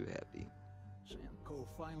well. look too happy. Samco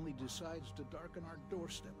finally decides to darken our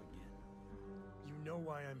doorstep again. You know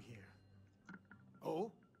why I'm here.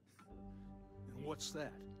 Oh? And what's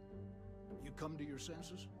that? You come to your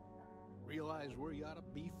senses? Realize where you ought to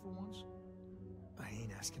be for once? I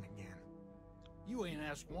ain't asking again. You ain't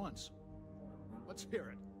asked once. Let's hear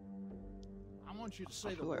it. I want you to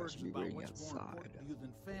say the feel like I words should be about waiting what's more outside. important to you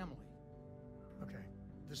than family. Okay,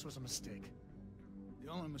 this was a mistake. The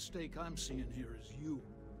only mistake I'm seeing here is you.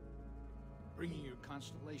 Bringing your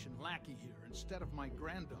constellation lackey here instead of my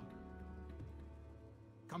granddaughter.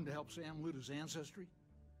 Come to help Sam loot his ancestry?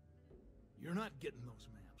 You're not getting those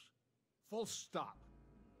maps. Full stop.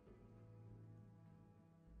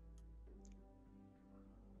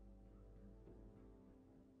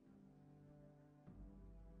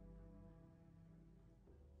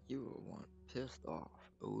 You were one pissed off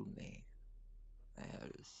old man.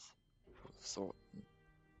 That is assaulting.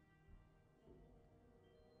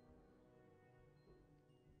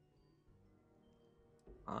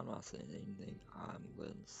 I'm not saying anything. I'm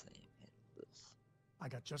letting Sam handle this. I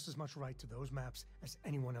got just as much right to those maps as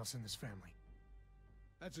anyone else in this family.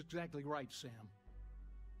 That's exactly right, Sam.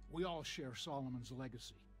 We all share Solomon's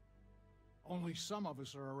legacy. Only some of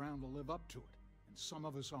us are around to live up to it, and some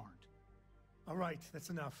of us aren't. All right,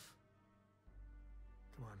 that's enough.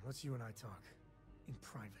 Come on, let's you and I talk. In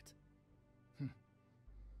private.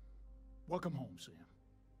 Welcome home, Sam.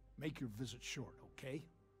 Make your visit short, okay?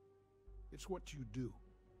 It's what you do.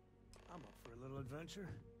 I'm up for a little adventure.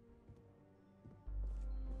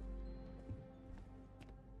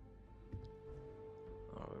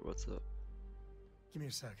 Alright, what's up? Give me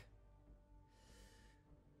a sec.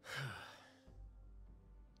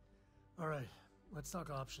 All right, let's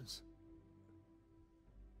talk options.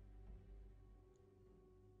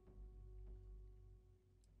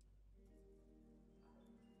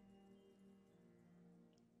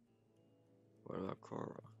 What about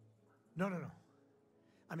Cora? No.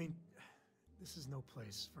 I mean, this is no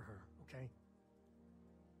place for her, okay?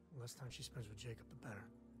 The less time she spends with Jacob, the better.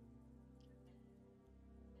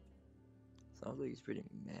 Sounds like he's pretty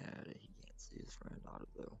mad that he can't see his granddaughter,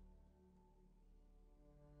 though.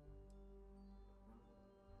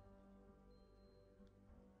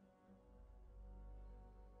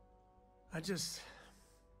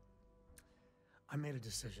 I made a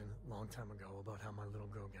decision a long time ago about how my little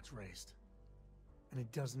girl gets raised. And it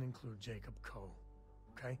doesn't include Jacob Coe,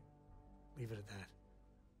 okay? Leave it at that.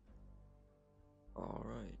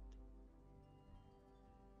 Alright.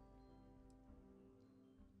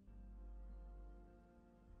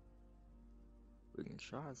 We can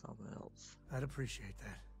try something else. I'd appreciate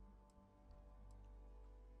that.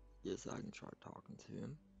 Yes, I can try talking to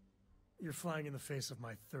him. You're flying in the face of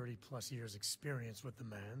my 30-plus years experience with the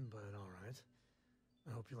man, but all right.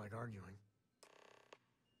 I hope you like arguing.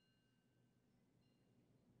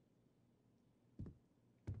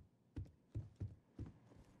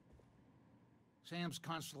 Sam's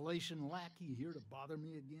constellation lackey here to bother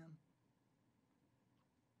me again?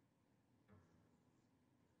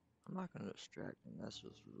 I'm not gonna distract him, that's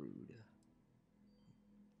just rude.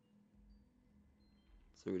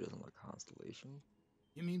 So he doesn't like Constellation?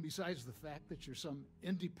 You mean besides the fact that you're some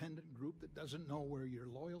independent group that doesn't know where your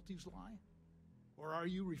loyalties lie? Or are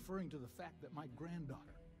you referring to the fact that my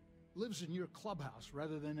granddaughter lives in your clubhouse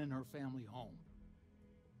rather than in her family home?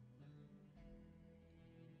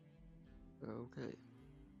 Okay.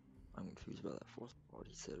 I'm confused by that first part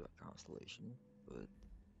he said about Constellation, but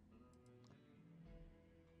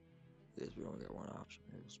I guess we only got one option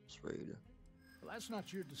here, it's persuade. Well, that's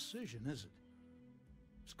not your decision, is it?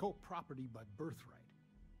 It's co-property by birthright.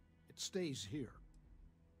 It stays here.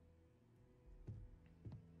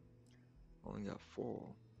 Only got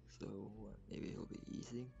 4, so maybe it'll be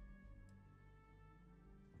easy.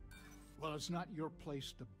 Well, it's not your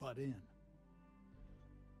place to butt in.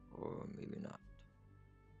 Or maybe not.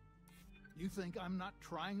 You think I'm not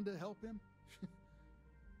trying to help him?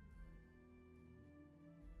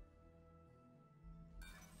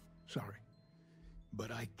 Sorry,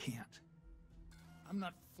 but I can't. I'm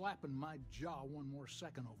not flapping my jaw one more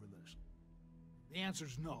second over this. The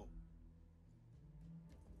answer's no.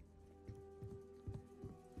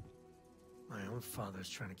 My own father's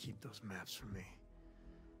trying to keep those maps from me.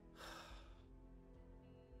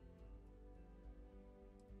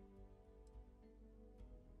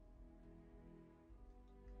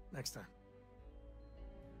 Next time.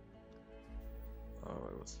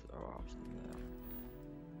 Alright, what's our option now?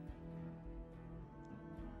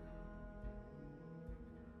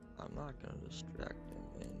 I'm not gonna distract him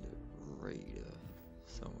and raid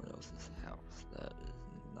someone else's house. That is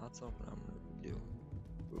not something I'm gonna be doing.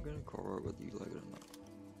 We're gonna cooperate whether you like it or not.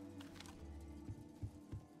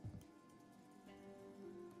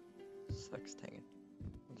 Sexting.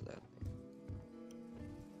 What's that thing?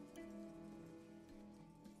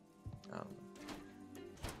 I don't know.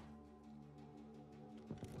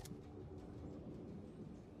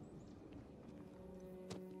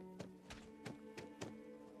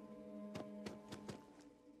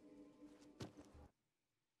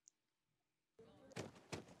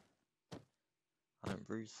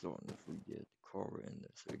 very certain if we get Cora in there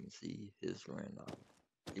so we can see his granddaughter,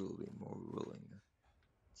 he will be more willing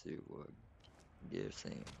to give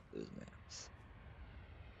Sam those maps.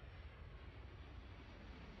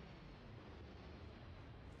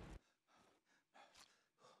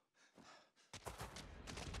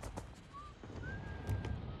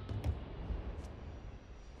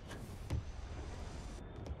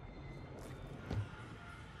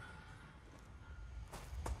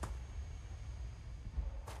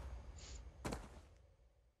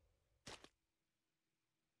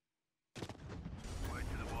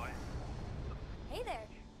 Hey there.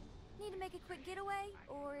 Need to make a quick getaway?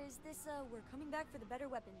 Or is this a we're coming back for the better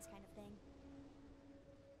weapons kind of thing?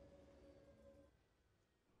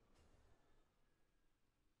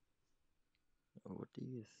 What do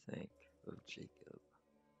you think of Jacob?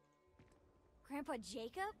 Grandpa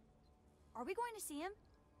Jacob? Are we going to see him?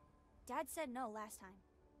 Dad said no last time.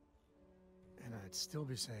 And I'd still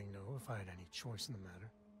be saying no if I had any choice in the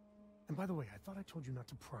matter. And by the way, I thought I told you not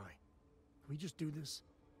to pry. Can we just do this?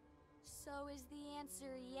 So is the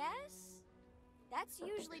answer yes? That's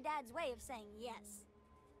usually Dad's way of saying yes.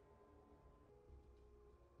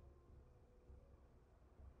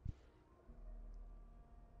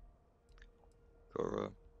 Cora,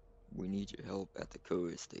 we need your help at the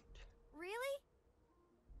co-estate. Really?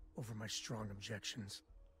 Over my strong objections.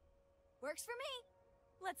 Works for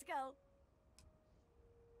me. Let's go.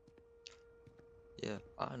 Yeah,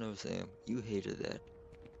 I know, Sam. You hated that.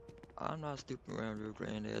 I'm not snooping around your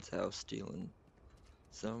granddad's house stealing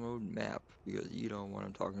some old map because you don't want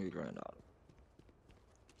him talking to your granddaughter.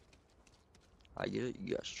 I get it,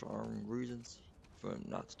 you got strong reasons for him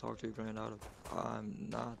not to talk to your granddaughter. I'm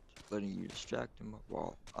not letting you distract him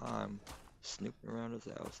while I'm snooping around his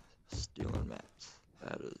house stealing maps.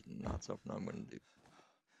 That is not something I'm going to do.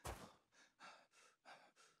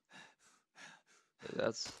 If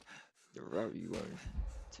that's the route you want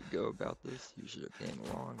to go about this, you should have came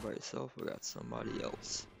along by yourself or got somebody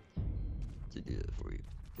else to do it for you,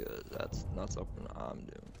 because that's not something I'm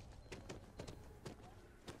doing.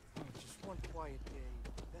 Just one quiet day.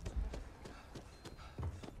 That's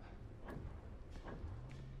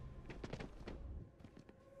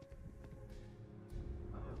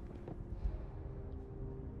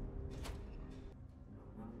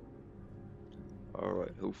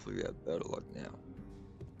Alright, hopefully we have better luck now.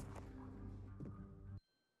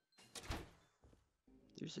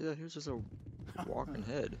 Did you see that? Here's just a walking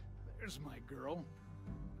head. There's my girl.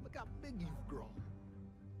 Look how big you've grown.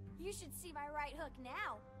 You should see my right hook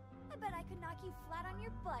now. I bet I could knock you flat on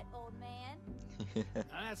your butt, old man.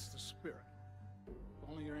 That's the spirit. If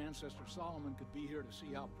only your ancestor Solomon could be here to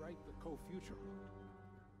see how bright the co-future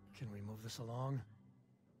looked. Can we move this along?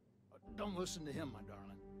 Don't listen to him, my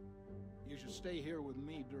darling. You should stay here with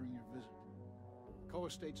me during your visit. The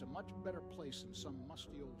co-estate's a much better place than some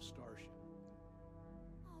musty old starship.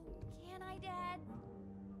 Oh, can I, Dad?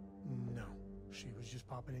 No. She was just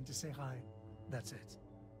popping in to say hi. That's it.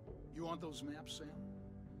 You want those maps, Sam?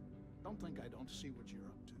 Don't think I don't see what you're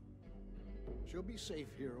up to. She'll be safe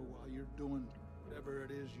here while you're doing whatever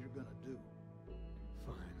it is you're gonna do.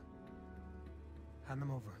 Fine. Hand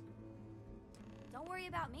them over. Don't worry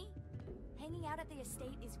about me. Hanging out at the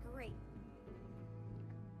estate is great.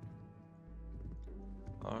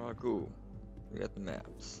 Alright, cool. We got the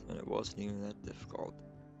maps, and it wasn't even that difficult.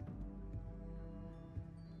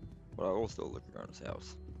 But I will still look around his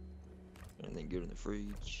house. Anything good in the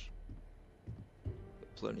fridge?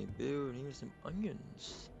 Got plenty of beer and even some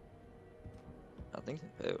onions. I think some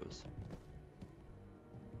pears.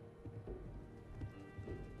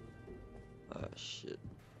 Ah, shit.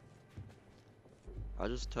 I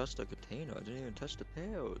just touched a container. I didn't even touch the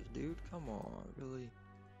pears, dude. Come on, really?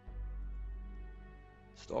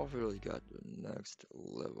 Starfield really got the next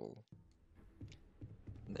level.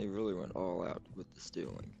 And they really went all out with the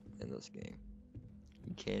stealing in this game.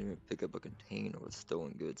 You can't even pick up a container with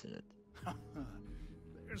stolen goods in it.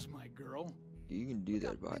 There's my girl. You can do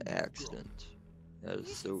that by accident. That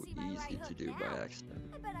is so easy to do by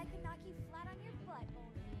accident. I bet I could knock you flat on your butt,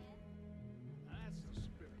 old man. That's the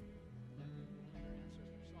spirit. Your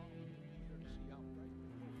ancestor Solomon could be here to see how bright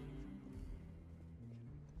the co-future looked.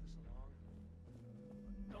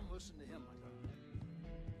 Don't listen to him, my darling.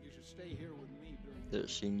 You should stay here with me during The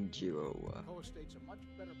Shinjiro. The co-estate's a much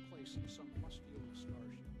better place than some musty old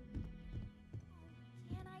starship.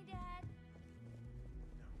 Can I, Dad?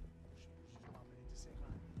 No. She was just popping in to say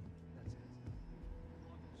hi. That's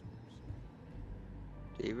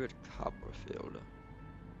it. David Copperfield.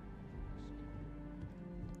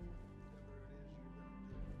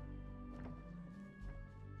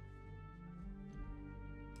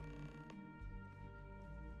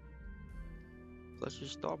 Let's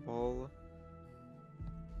just stop all.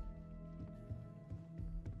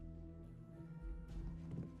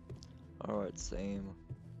 Alright, Sam.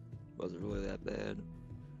 Was it really that bad?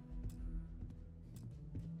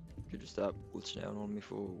 Could you stop glitching out on me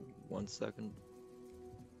for 1 second?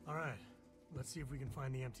 Alright, let's see if we can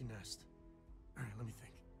find the empty nest. Alright, let me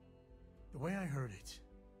think. The way I heard it,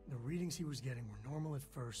 the readings he was getting were normal at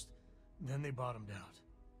first, then they bottomed out.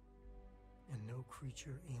 And no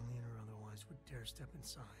creature, alien or otherwise, would dare step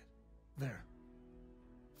inside. There.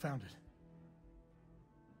 Found it.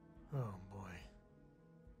 Oh boy.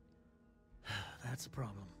 That's a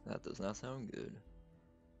problem. That does not sound good.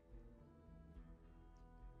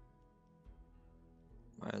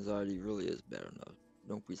 My anxiety really is bad enough.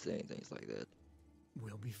 Don't be saying things like that.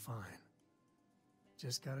 We'll be fine.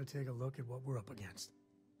 Just gotta take a look at what we're up against.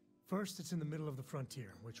 First, it's in the middle of the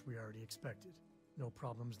frontier, which we already expected. No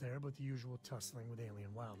problems there, but the usual tussling with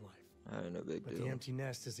alien wildlife. No big But deal. the empty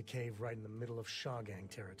nest is a cave right in the middle of Shaw Gang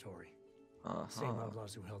territory. Same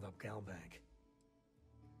outlaws who held up Galbank.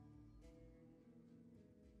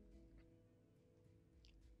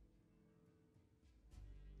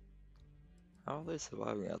 How are they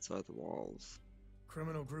surviving outside the walls?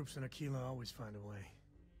 Criminal groups in Akila always find a way.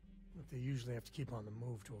 But they usually have to keep on the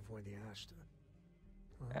move to avoid the Ashta.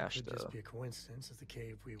 Well, it could just be a coincidence that the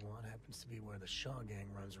cave we want happens to be where the Shaw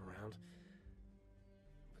Gang runs around.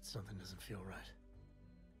 But something doesn't feel right.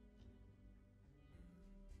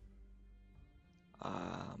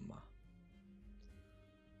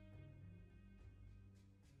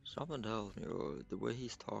 Something tells me, or the way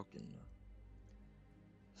he's talking,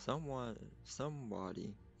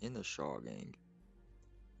 somebody in the Shaw Gang,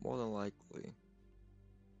 more than likely,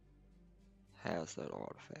 has that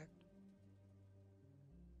artifact.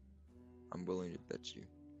 I'm willing to bet you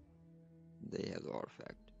they have the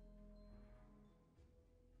artifact.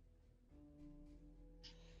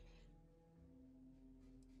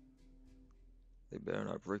 They better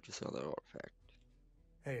not break us out of that artifact.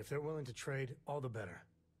 Hey, if they're willing to trade, all the better.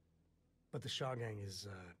 But the Shaw Gang is,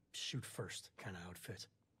 shoot first kind of outfit.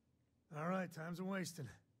 All right, time's a wasting.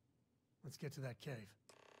 Let's get to that cave.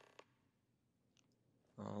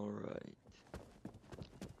 All right.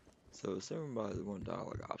 So, assuming by the one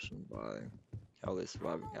dialogue option, by how they're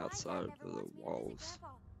surviving outside of the walls.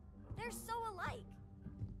 They're so alike.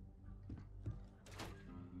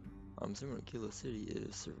 I'm assuming Akila City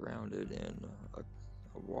is surrounded in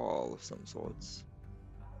a wall of some sorts.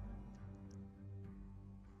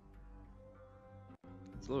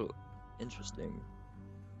 It's a little interesting.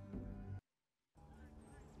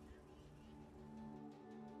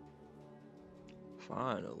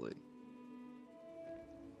 Finally.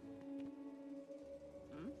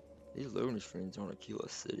 These loading screens on Akila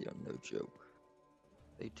City are no joke.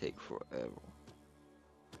 They take forever.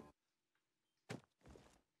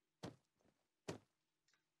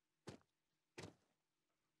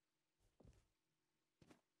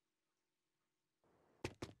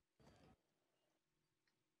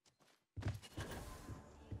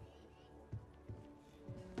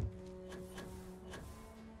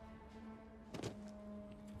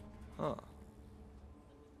 Huh.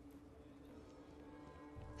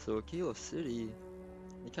 So Akila City,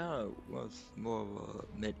 it kind of was more of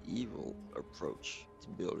a medieval approach to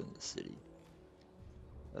building the city.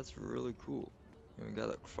 That's really cool. And we got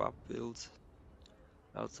like crop fields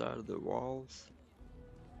outside of the walls.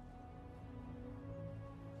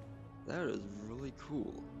 That is really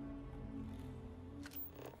cool.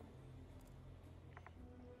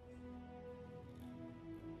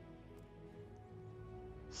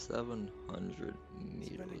 $700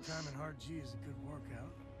 meters. Spending time in hard G is a good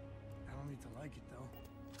workout. I don't need to like it though.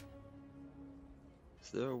 Is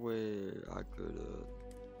there a way I could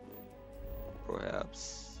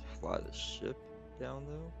perhaps fly the ship down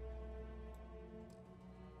though?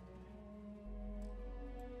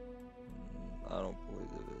 I don't believe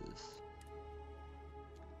there is.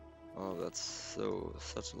 Oh, that's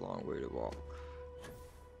such a long way to walk.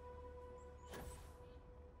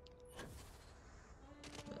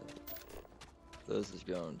 This is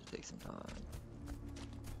going to take some time.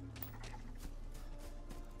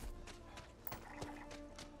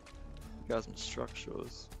 Got some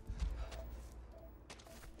structures.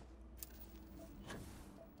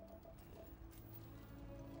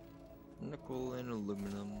 Nickel and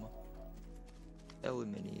aluminum.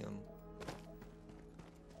 Aluminium.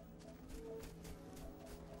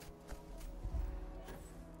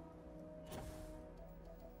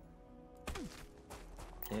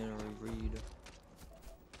 Can I read?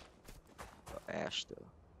 Ashta.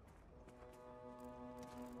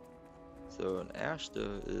 So an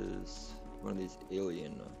Ashta is one of these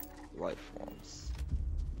alien life forms.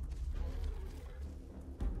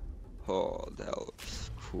 Oh, that looks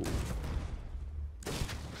cool.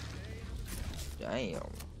 Damn.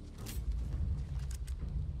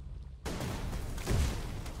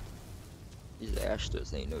 These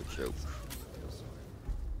Astros ain't no joke.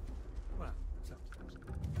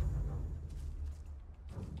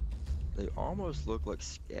 They almost look like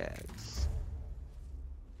skags.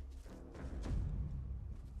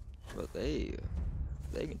 But they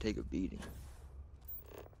can take a beating.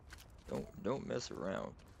 Don't mess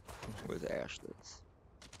around with Astros.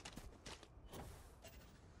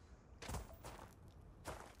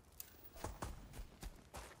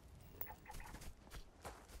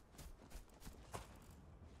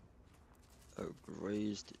 A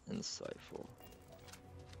grazed insightful.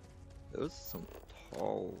 Those are some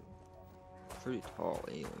pretty tall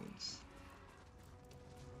aliens.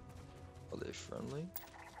 Are they friendly?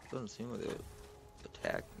 Doesn't seem like they're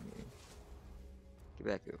attacking me. Get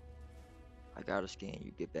back here. I gotta scan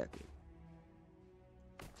you. Get back here.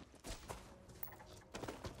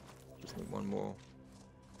 Just need one more.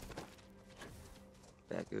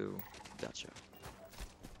 Back here. Gotcha.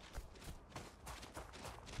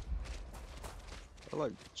 I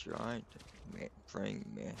like giant praying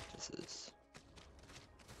mantises.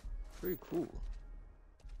 Pretty cool.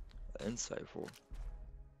 Insightful.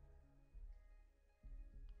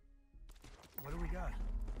 What do we got?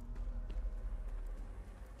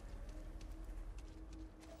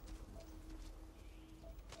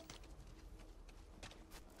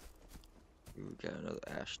 We got another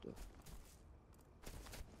Ashta.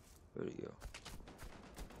 Where'd he go?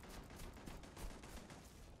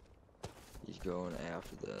 He's going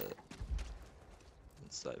after the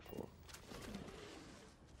insightful.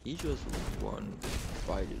 He just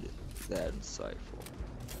one-fighted that insightful.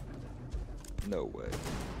 No way.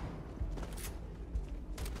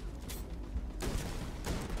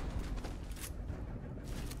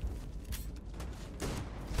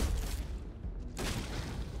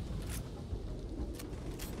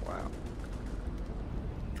 Wow.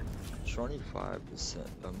 25%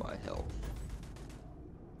 of my health.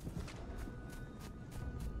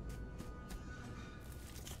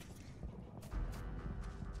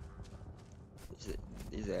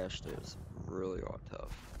 These Ashtos really are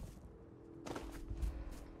tough.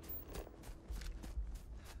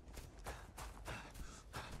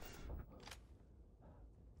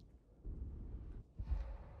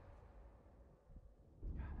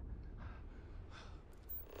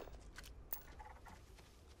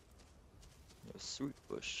 A sweet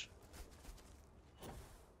bush.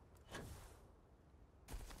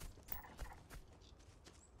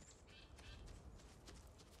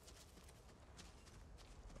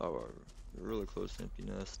 Oh, we're really close to empty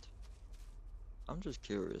nest. I'm just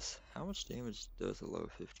curious, how much damage does a level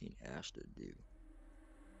 15 Ashta do?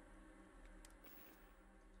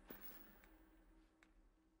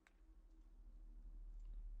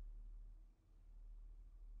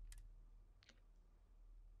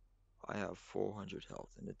 I have 400 health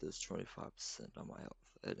and it does 25% on my health.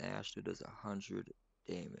 An Ashta does 100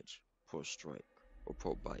 damage per strike or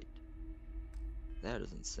per bite. That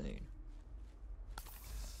is insane.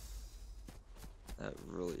 That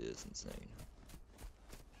really is insane.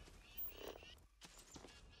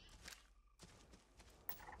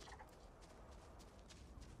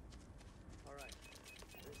 All right.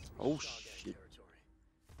 Oh shit.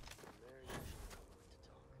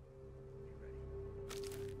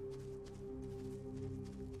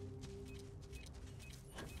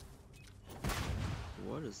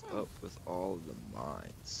 What is up with all of the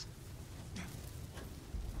mines?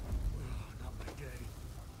 Not my day.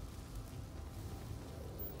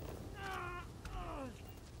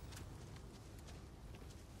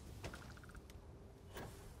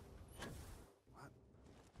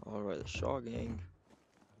 Alright, the Shaw gang.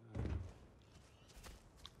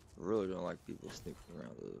 Really don't like people sneaking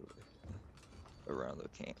around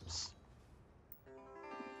their camps.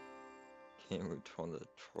 Can't root on the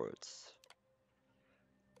turrets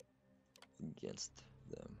against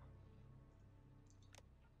them.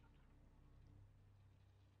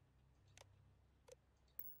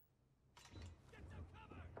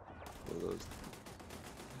 So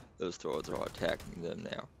those turrets are attacking them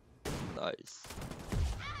now. Nice.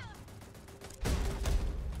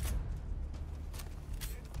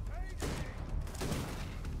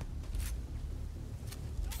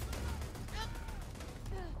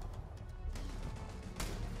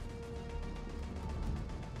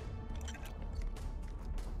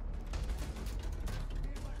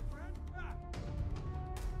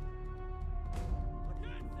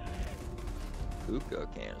 Hookah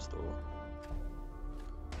canister.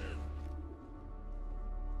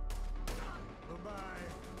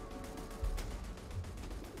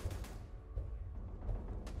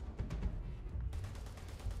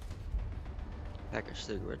 Pack of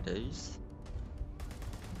cigarette days.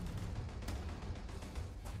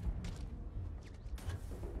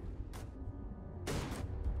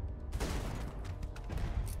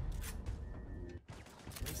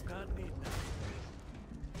 It's not midnight.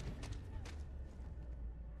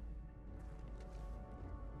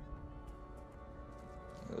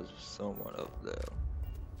 There's someone up there.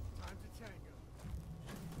 Time to tango.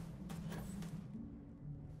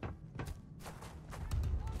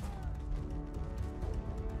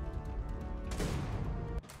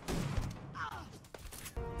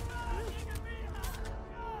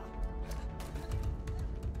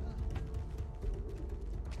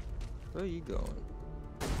 Where are you going?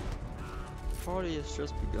 Party has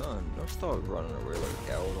just begun. Don't start running away like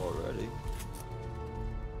a coward already.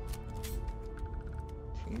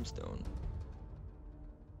 Tombstone.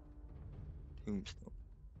 Tombstone.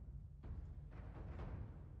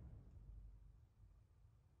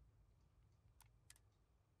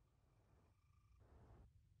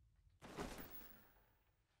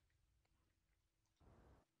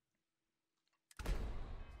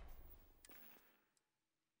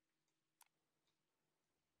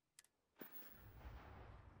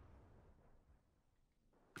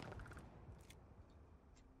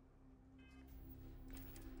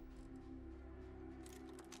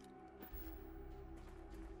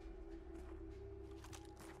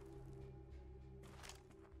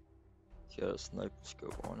 Got a sniper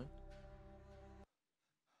scope on it.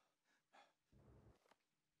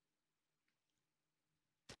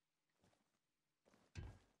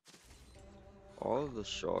 All of the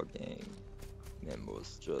Shaw gang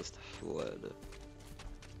members just fled.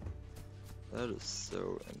 That is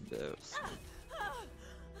so embarrassing.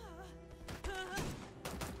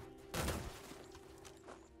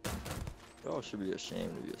 Y'all should be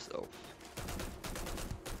ashamed of yourself.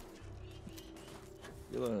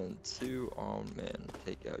 You're letting 2 armed men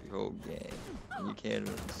take out your whole gang, and you can't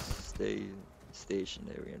even stay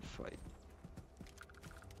stationary and fight.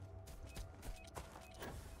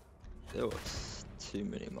 There was too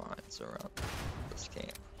many mines around this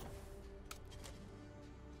camp.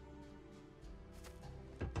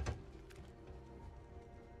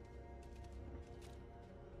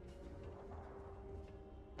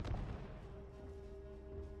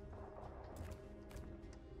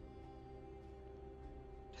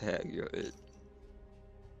 Tag, you're it.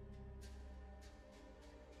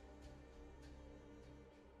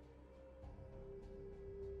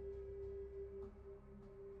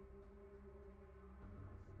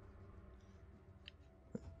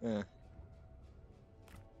 Yeah.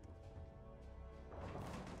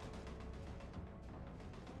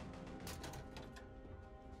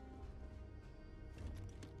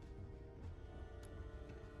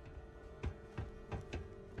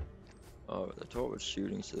 Oh, they're told with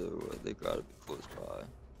shooting, so they gotta be close by.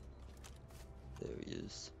 There he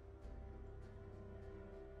is.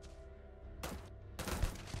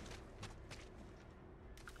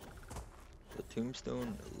 The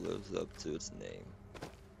tombstone lives up to its name.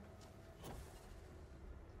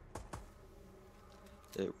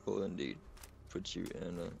 It will indeed put you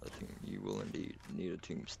in a tomb. You will indeed need a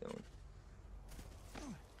tombstone.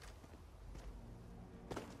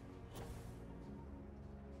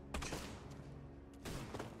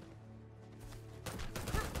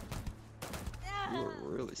 You were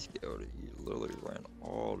really scared. You literally ran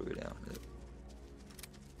all the way down there.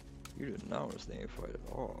 You did not want to stay and fight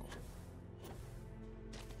at all.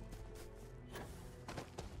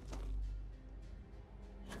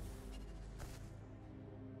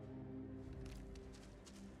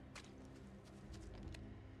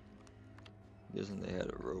 Guessing they had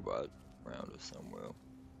a robot around us somewhere.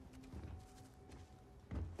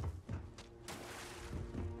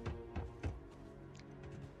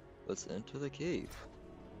 Let's enter the cave.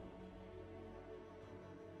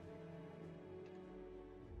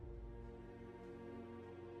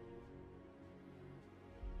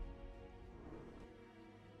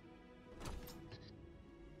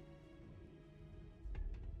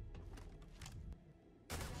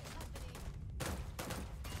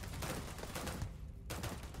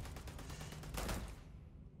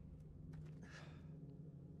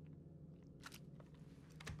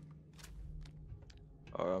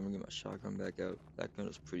 Alright, I'm gonna get my shotgun back out. That gun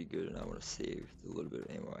is pretty good, and I want to save the little bit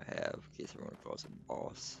of ammo I have in case I run across a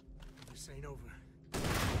boss. This ain't over.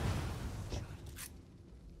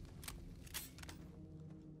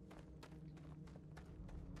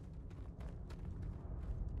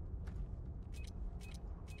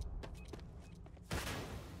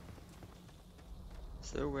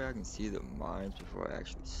 Is there a way I can see the mines before I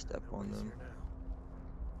actually step on them?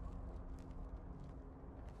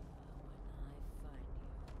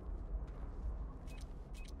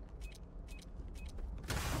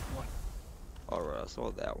 I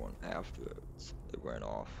saw that one after it went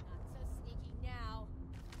off. Not so sneaky now.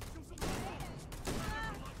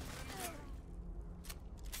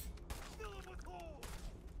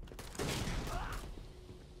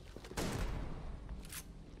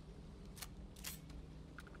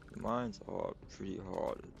 The mines are pretty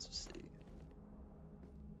hard to see.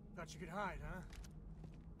 Thought you could hide, huh?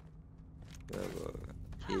 We have a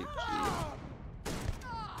cave key.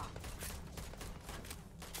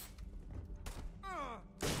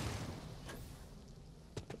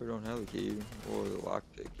 We don't have a key or the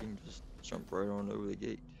lockpick. You can just jump right on over the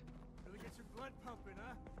gate. Really get your blood pumping,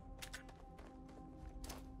 huh?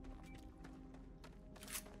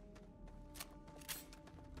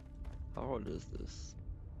 How hard is this?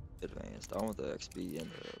 Advanced. I want the XP and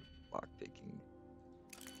the lockpicking.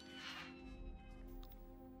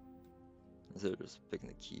 Instead of just picking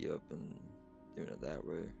the key up and doing it that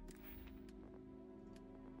way.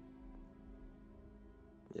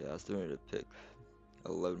 Yeah, I still need to pick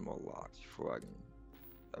 11 more locks before I can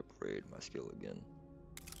upgrade my skill again.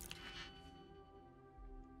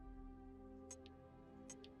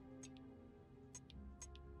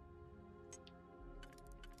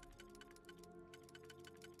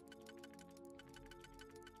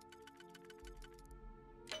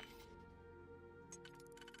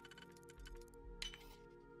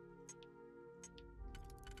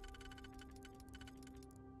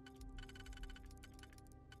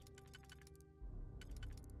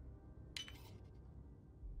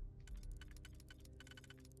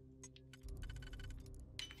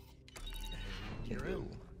 You're in.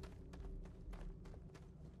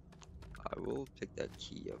 I will pick that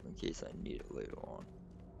key up in case I need it later on.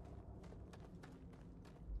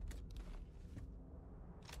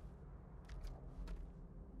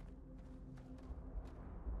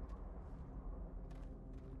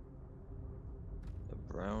 A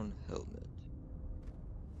brown helmet.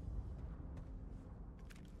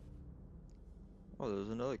 Oh, there's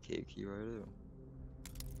another cave key right there.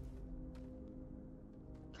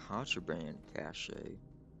 Contraband cache.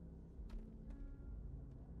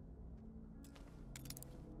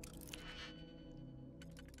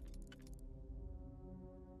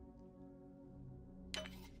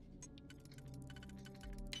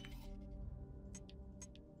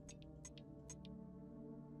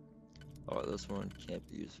 Oh, this one can't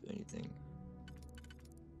be used for anything.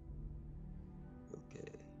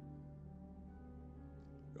 Okay.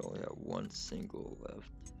 We only have one single left.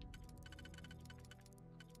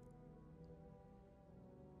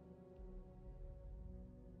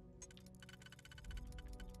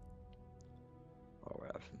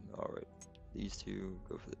 Alright. These two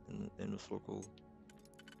go for the inner circle.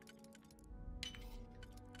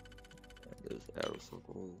 And there's the outer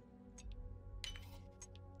circle.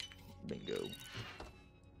 Bingo.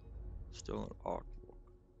 Still an artwork.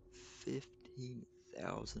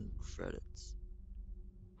 15,000 credits.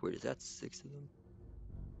 Wait, is that 6 of them?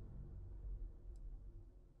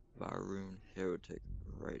 Varun Heretic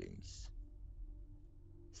Writings.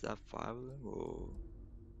 Is that 5 of them, or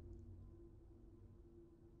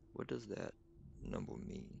what does that number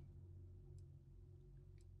mean?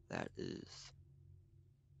 That is.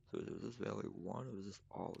 So is this value 1 or is this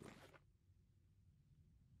all of them?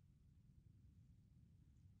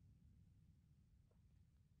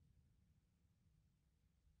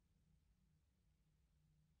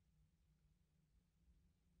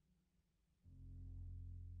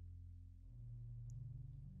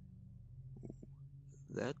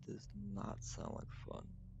 That does not sound like fun.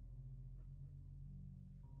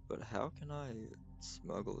 But how can I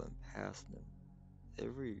smuggle them past them?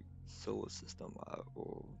 Every solar system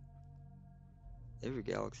or every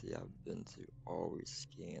galaxy I've been to always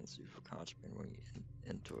scans you for contraband when you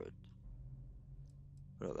enter it.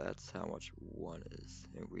 Well, that's how much 1 is,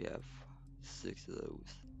 and we have 6 of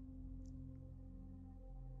those.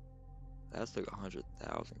 That's like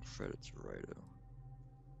 100,000 credits right now.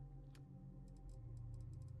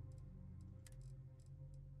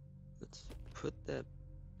 Let's put that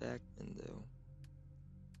back in though.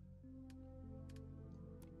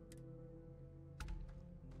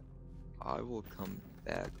 I will come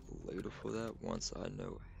back later for that once I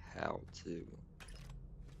know how to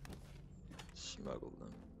smuggle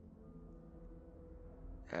them.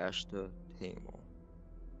 Ashta Tamil.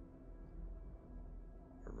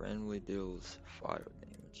 Randomly deals fire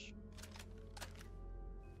damage.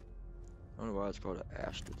 I don't know why it's called an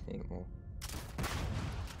Ashta Tamil.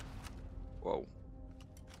 Whoa.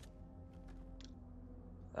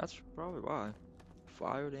 That's probably why.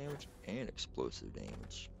 Fire damage and explosive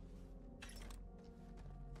damage.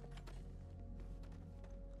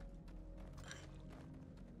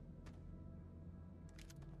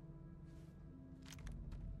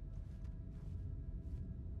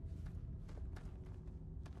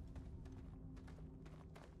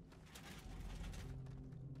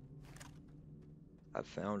 I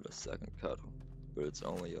found a second kettle, but it's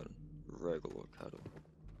only a regular kettle.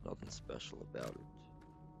 Nothing special about it.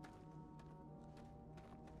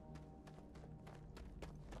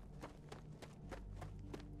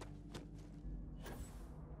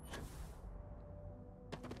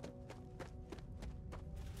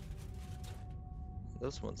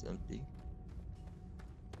 This one's empty.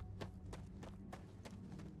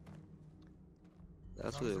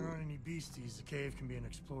 As long as there aren't any beasties, the cave can be an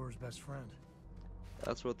explorer's best friend.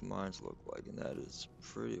 That's what the mines look like, and that is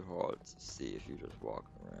pretty hard to see if you're just walking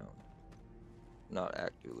around, not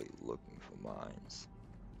actively looking for mines.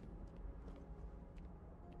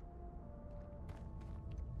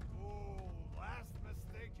 Oh, last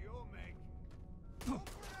mistake you'll make. Open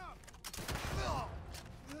up!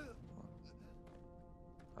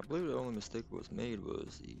 I believe the only mistake that was made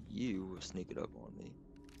was you were sneaking up on me.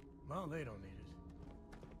 Well, they don't need it.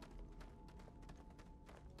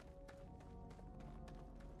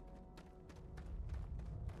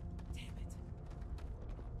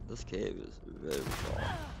 This cave is very long.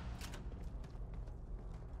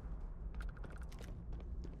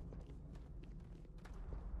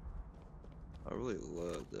 I really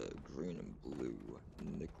love the green and blue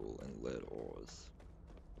nickel and lead ores.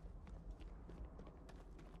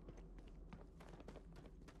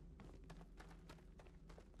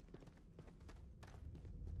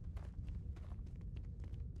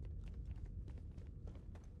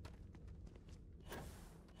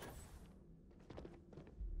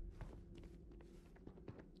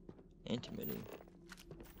 Antimony.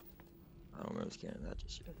 I don't remember scanning that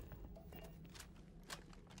just yet.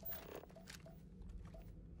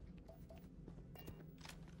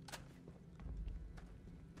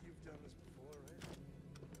 You've done this before, right?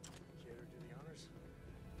 Care to do the honors?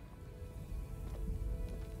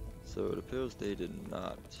 So it appears they did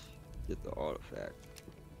not get the artifact.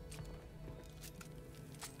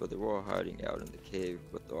 But they were hiding out in the cave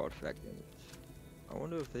with the artifact in it. I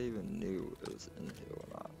wonder if they even knew it was in here or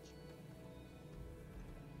not.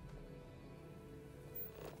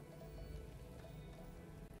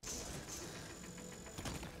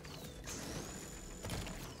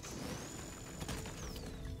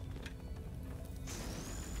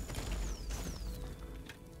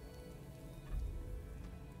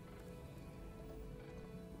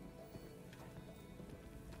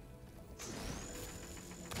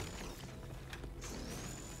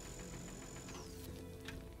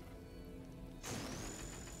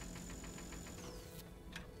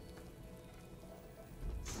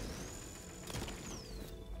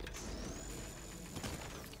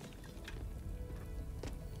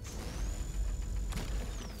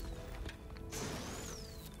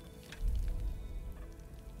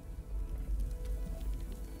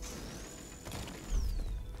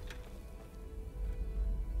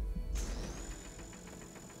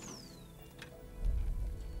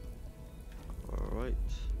 Alright.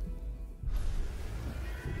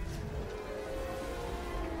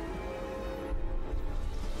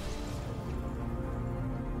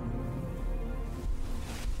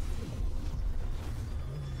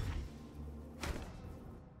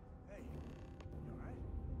 Hey, you alright?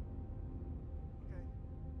 Okay.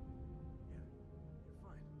 Yeah, you're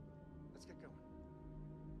fine. Let's get going.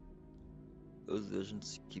 Those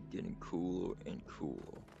visions keep getting cooler and cooler.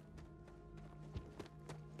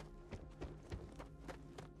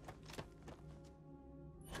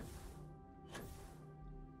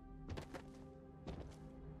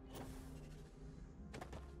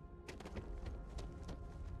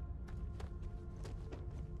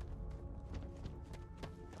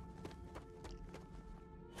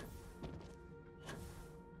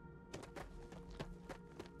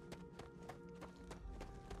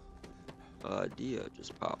 Idea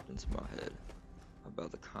just popped into my head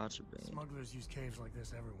about the contraband. Smugglers use caves like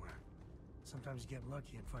this everywhere. Sometimes you get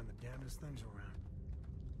lucky and find the damnedest things around.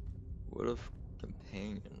 What if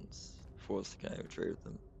companions forced to kind of trade with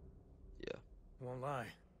them? Yeah. Won't lie.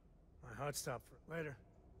 My heart stopped for later.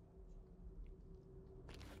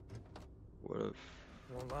 What if...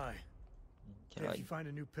 Won't lie. Can If I you find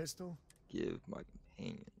a new pistol? give my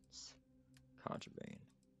companions contraband?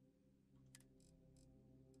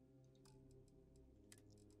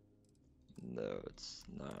 No, it's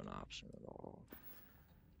not an option at all.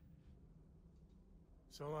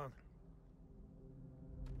 So long.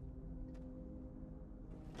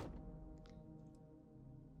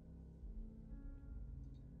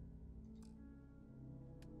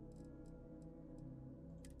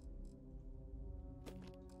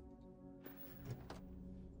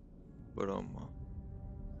 But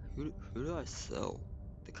who do I sell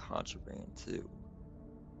the contraband to?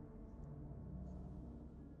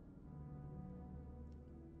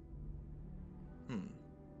 Okay,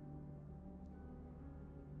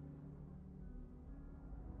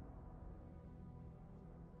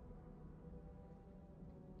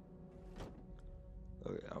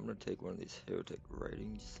 I'm gonna take one of these heretic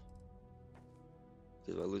writings.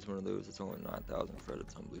 Because if I lose one of those, it's only 9,000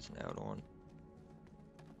 credits I'm losing out on.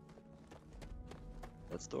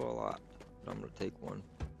 That's still a lot, but I'm gonna take one.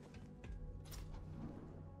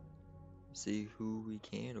 See who we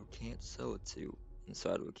can or can't sell it to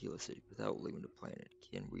inside of Akila City without leaving the planet.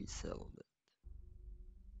 Can we sell it?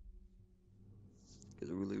 Because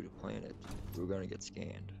if we leave the planet, we're gonna get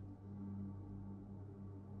scanned.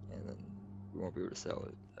 And then we won't be able to sell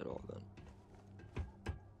it at all then.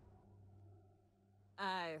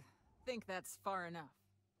 I think that's far enough.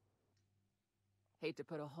 Hate to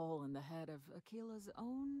put a hole in the head of Akila's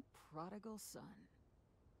own prodigal son.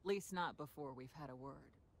 Least not before we've had a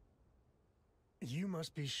word. You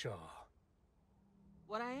must be Shaw.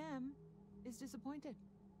 What I am is disappointed.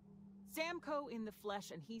 Samco in the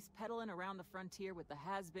flesh, and he's peddling around the frontier with the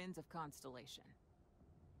has-beens of Constellation.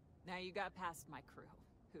 Now you got past my crew,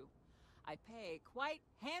 who I pay quite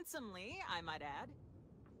handsomely, I might add.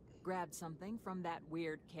 Grabbed something from that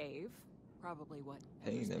weird cave. Probably what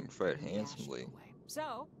Paying them quite handsomely.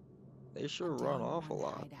 So They sure run off a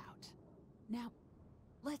lot. hideout. Now,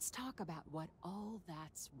 let's talk about what all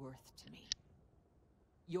that's worth to me.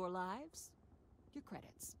 Your lives, your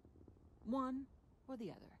credits. One or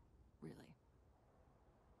the other, really.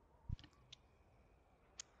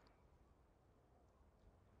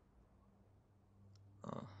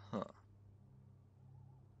 Uh-huh.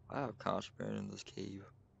 I have contraband in this cave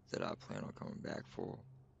that I plan on coming back for.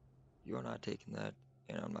 You're not taking that,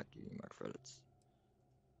 and I'm not giving you my credits.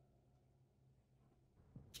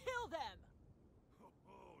 Kill them!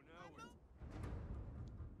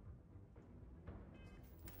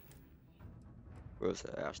 Where's the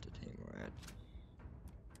Ashta team we're at?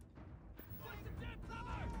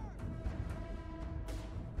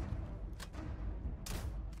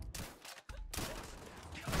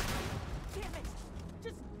 Damn it!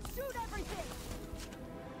 Just shoot everything!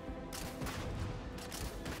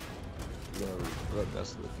 You're gonna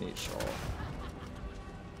mess with me, Shaw.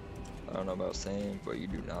 I don't know about saying, but you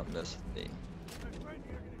do not mess with me.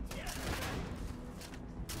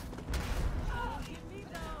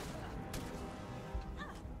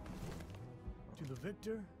 To the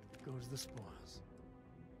victor goes the spoils.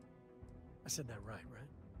 I said that right?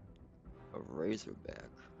 A razorback.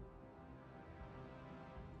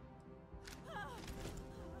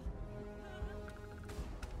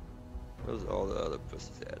 Where's all the other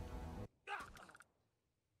pussies at?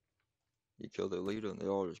 You kill their leader and they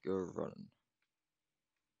all just go running.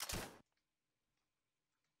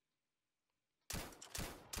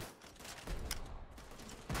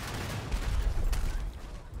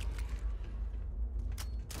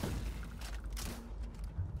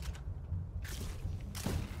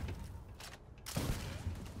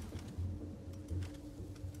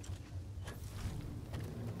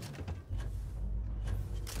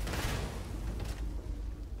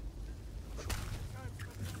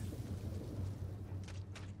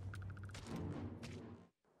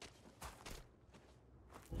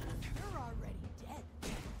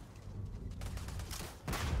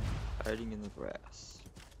 Hiding in the grass.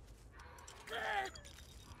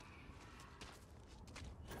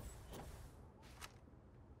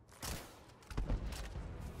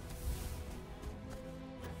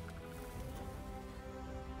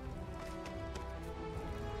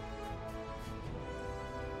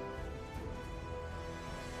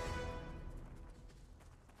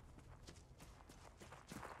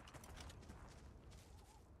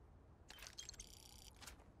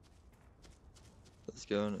 This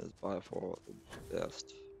gun is by far the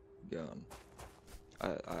best gun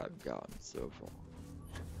I've gotten so far.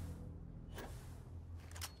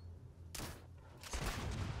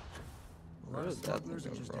 Where did that thing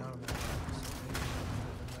come from?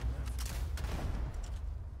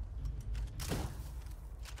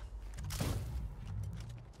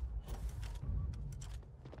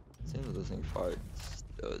 Seems like this thing fights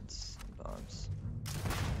studs sometimes.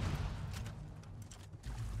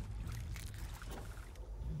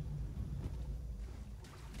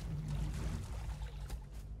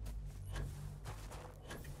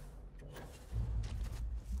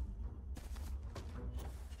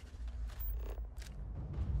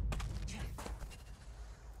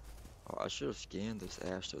 I should have scanned those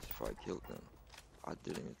Ashtos before I killed them. I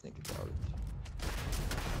didn't even think about it.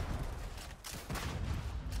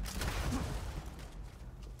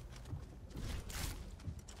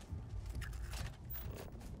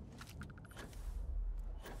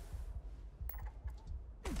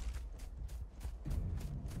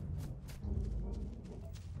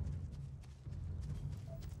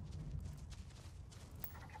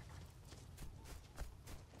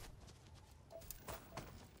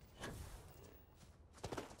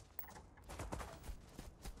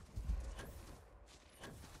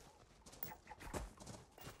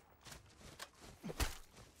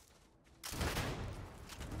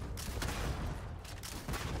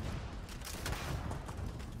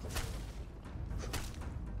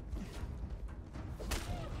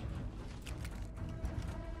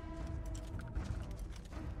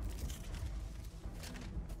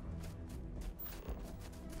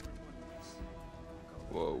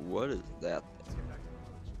 what is that thing?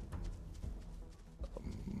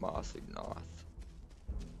 Mosignoth.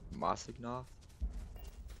 Mosignoth?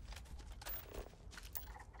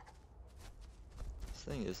 This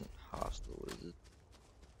thing isn't hostile, is it?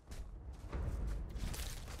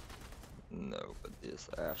 No, but this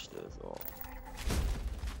Ashta is all.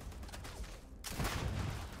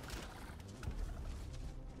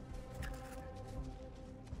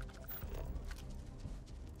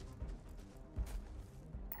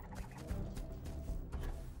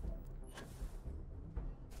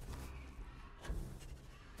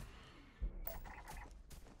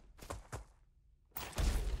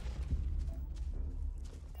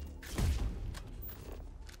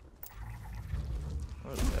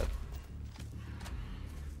 What is that?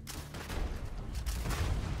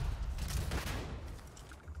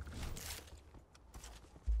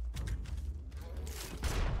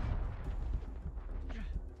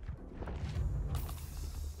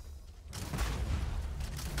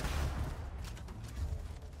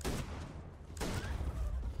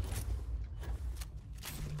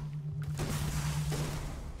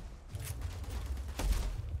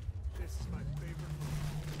 This is my favorite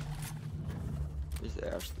These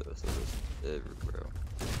Ashtas are just everywhere.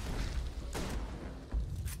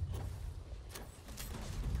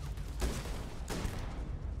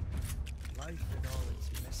 life in all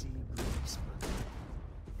its messy green splendor.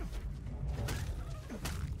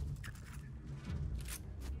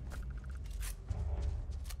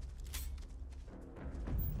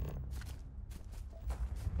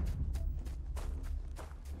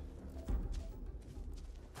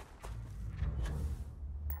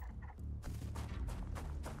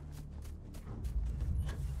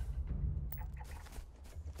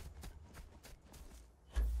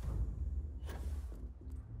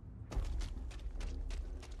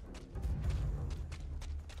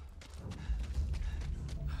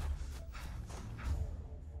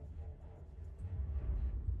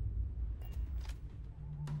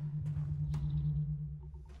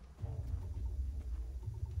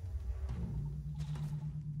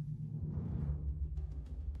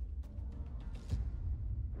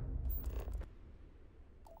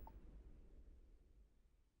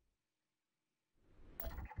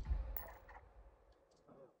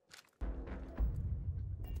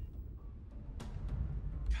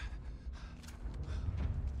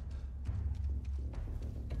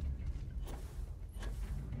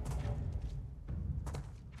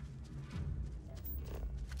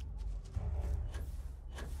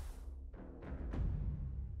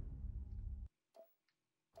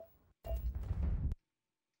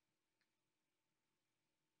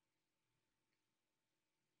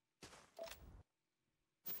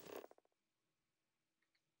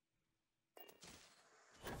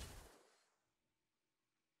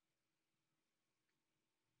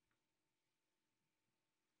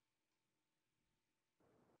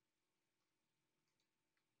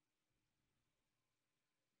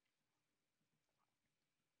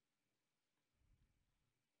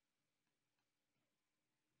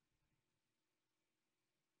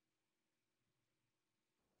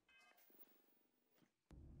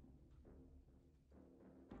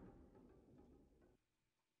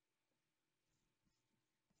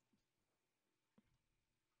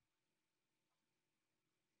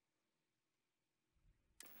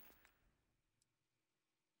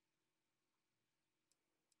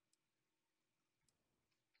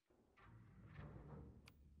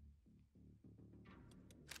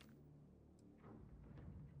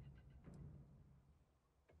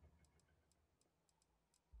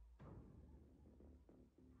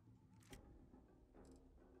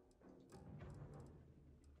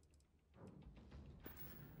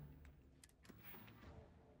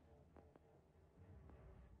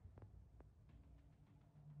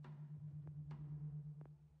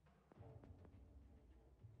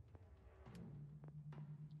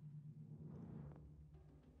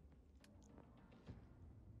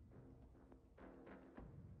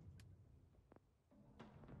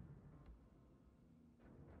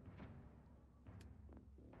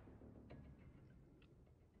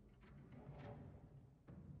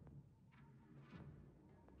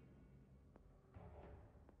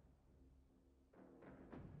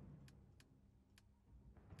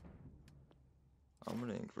 I'm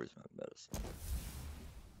gonna increase my medicine.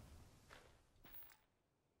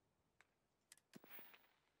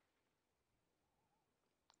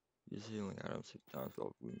 Use healing items 6 times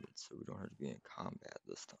while wounded, so we don't have to be in combat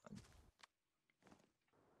this time.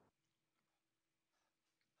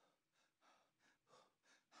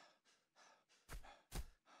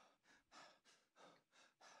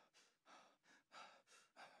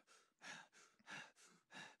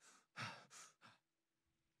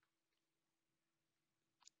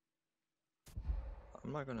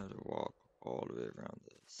 I'm not gonna have to walk all the way around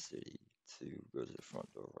the city to go to the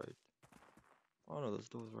front door, right? Oh no, there's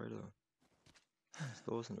doors right there. There's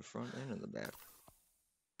doors in the front and in the back.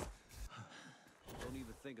 Don't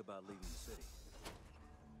even think about leaving the city.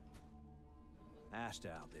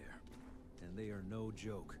 Ashta out there, and they are no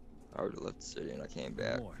joke. I already left the city and I came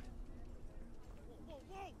back. Lord. Whoa,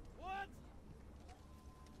 whoa, what?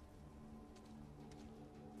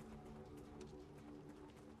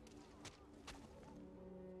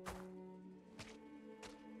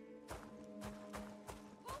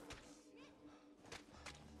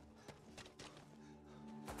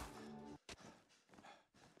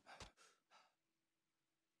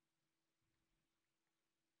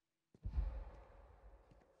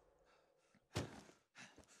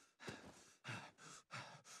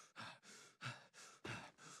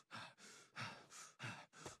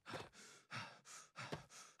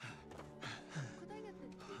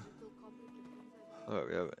 Oh,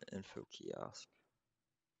 we have an info kiosk.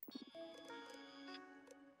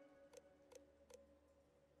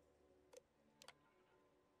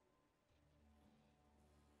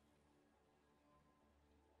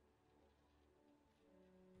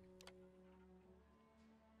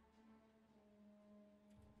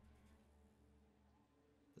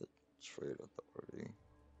 The Trade Authority.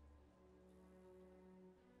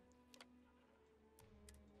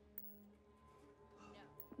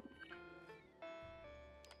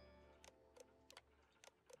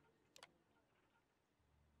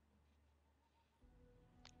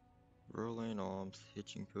 Rolling Arms,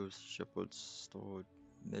 Hitching Post, Shepherd's Store,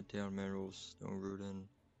 Midtown Minerals, Stone Root Inn,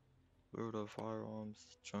 Load of Firearms,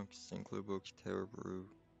 Junk, Sinclair Books, Terror Brew,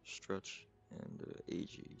 Stretch, and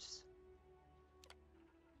AGs.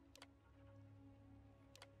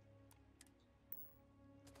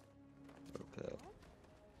 Okay.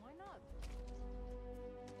 Why not?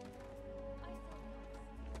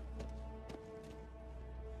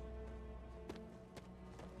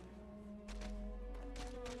 So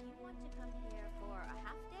you want to come here for a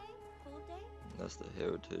half day? Full day? That's the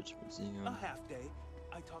Heritage Museum. A half day.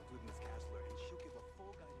 I talked with Miss Kassler, and she'll give a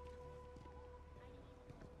full guided tour.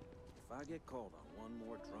 If I get called on one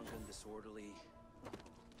more drunken disorderly...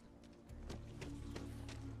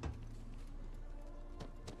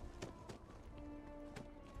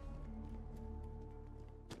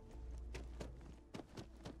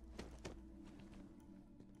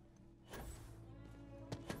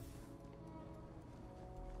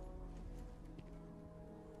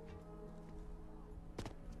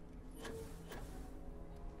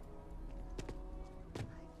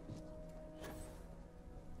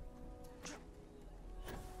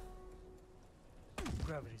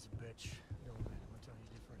 Gravity's a bitch. Don't let him tell you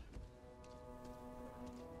different.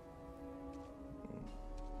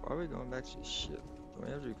 Why are we going back to the ship? Do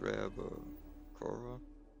we have to grab Cora?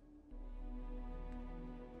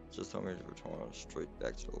 Just tell me to return straight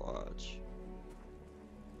back to the lodge.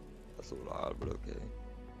 That's a little odd, but okay.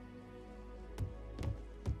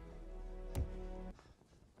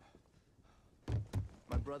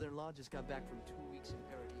 My brother-in-law just got back from 2 weeks in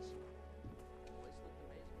Paradise. Place looked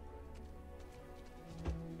amazing.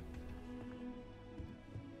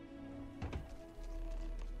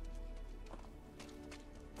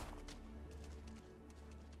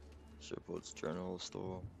 Shepherd's General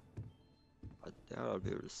Store. I doubt I'd be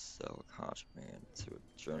able to sell contraband to a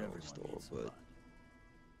general Everyone store, needs some but fun.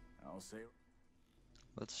 I'll say...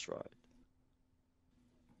 let's try it.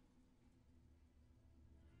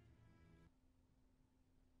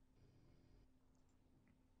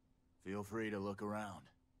 Feel free to look around.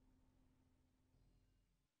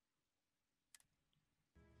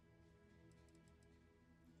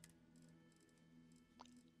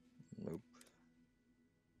 Nope.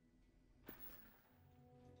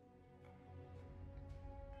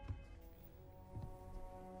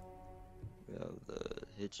 We have the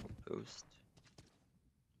Hitching Post,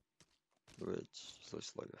 which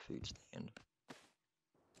looks like a food stand.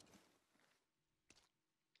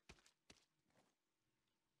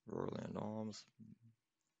 Roland Arms.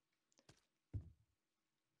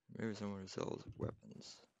 Maybe someone who sells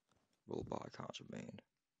weapons will buy contraband.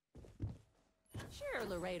 Sure,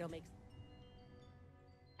 Laredo makes...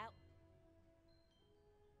 Out.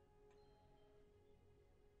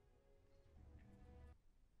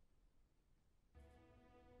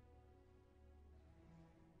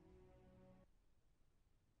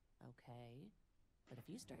 Okay, but if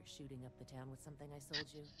you start shooting up the town with something I sold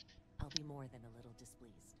you, I'll be more than a little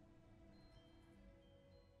displeased.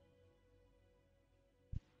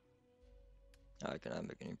 I cannot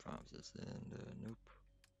make any promises, and nope.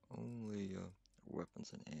 Only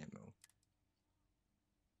weapons and ammo.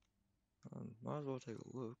 Might as well take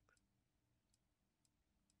a look.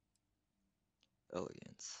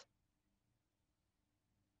 Elegance.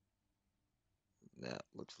 That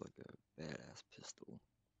looks like a badass pistol.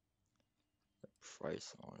 The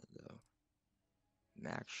price on it though.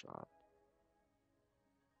 Max shot.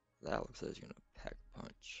 That looks like it's gonna pack a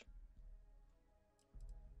punch.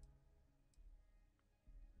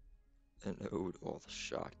 An ode off the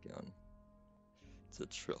shotgun. It's a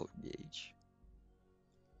 12 gauge.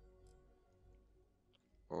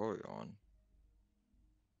 Orion.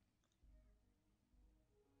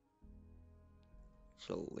 It's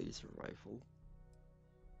a laser rifle.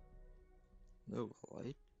 No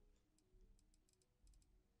light.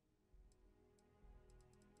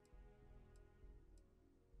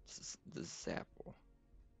 This is the Zapple.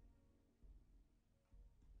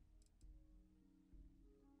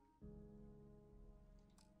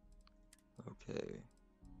 Okay.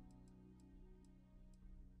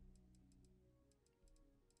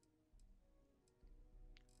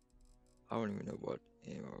 I don't even know what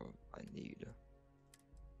ammo I need.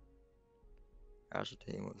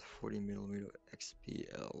 Ascertain with 40mm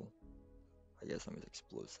XPL. I guess I'm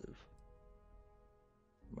explosive.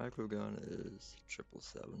 Microgun is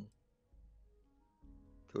 777.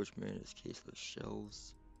 Coachman is caseless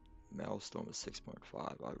shells. Maelstrom is 6.5.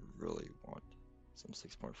 I really want some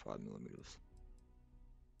 6.5mm.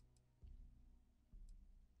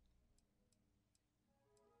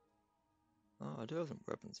 I do have some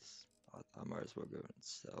weapons. I might as well go and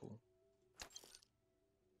sell.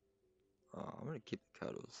 I'm gonna keep the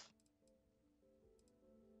cuddles.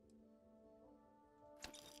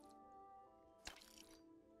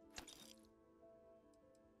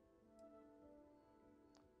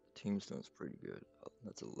 Tombstone's pretty good.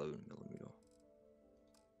 That's 11mm.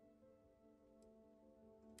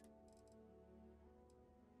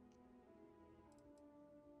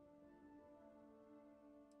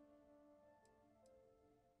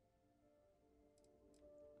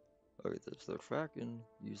 Okay, so the Kraken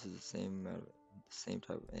uses the same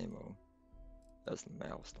type of ammo as the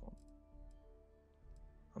Maelstrom.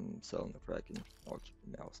 I'm selling the Kraken. I'll keep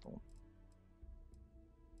the Maelstrom.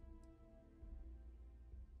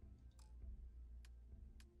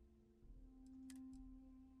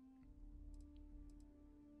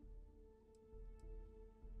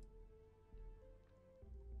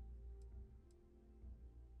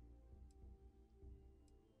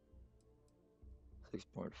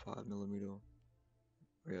 .5mm.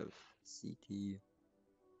 We have CT,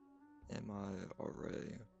 MI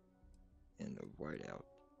array, and a whiteout.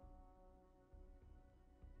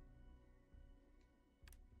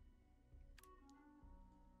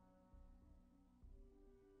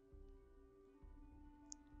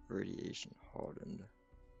 Radiation hardened.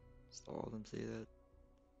 Does all of them say that?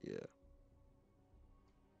 Yeah.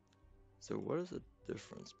 So what is the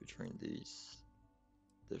difference between these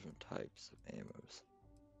different types of ammos?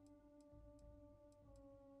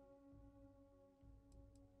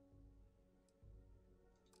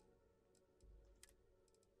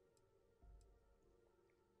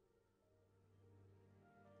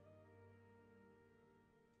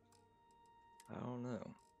 I don't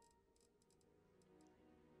know.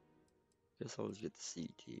 Guess I'll just get the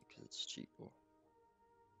CT because it's cheaper.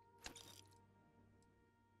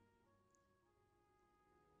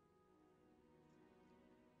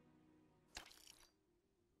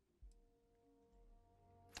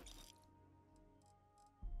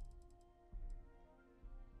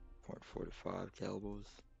 .45 calibers.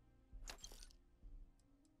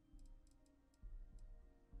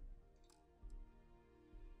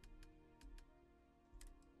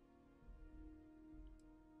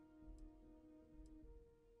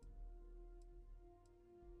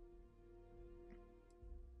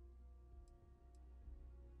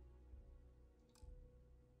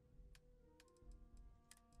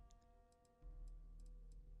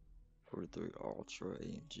 .43 Ultra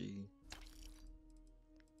AMG.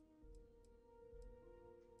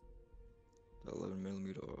 The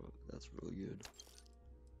 11mm, that's really good.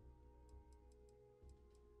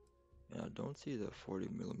 And I don't see the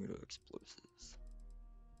 40mm explosives.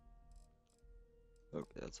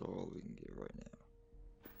 Okay, that's all we can get right now.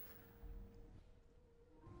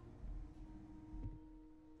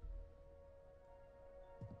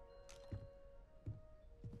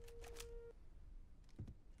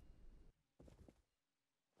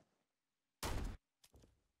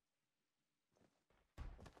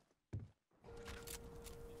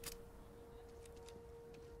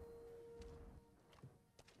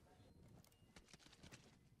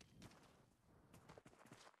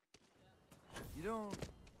 You don't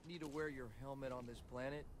need to wear your helmet on this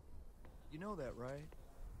planet. You know that, right?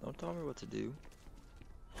 Don't tell me what to do.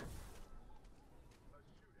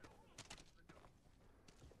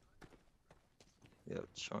 Yeah,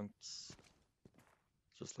 chunks.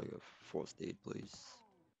 Just like a first aid place.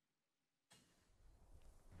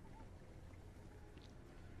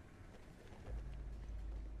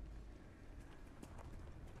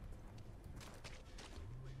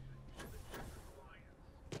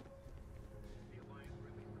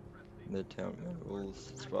 Midtown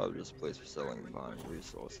Minerals. It's probably just a place for selling and buying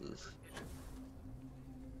resources.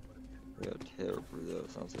 We got Terror though.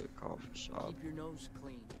 Sounds like a coffee shop. Keep your nose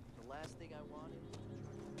clean. The last thing I wanted.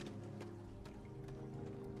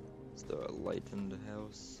 Is there a light in the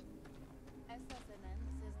house?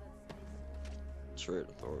 Trade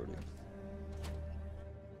Authority.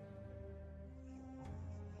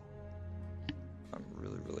 I'm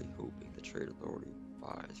really hoping the Trade Authority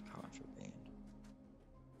buys contraband.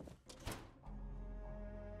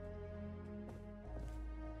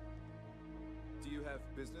 Do you have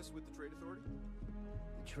business with the Trade Authority?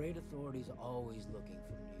 The Trade Authority's always looking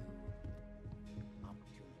for new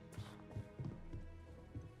opportunities.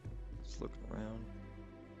 Just looking around.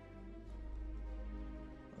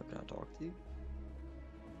 Can I talk to you?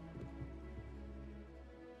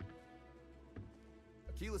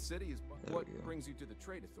 Akila City is There what we go. brings you to the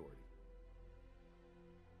Trade Authority.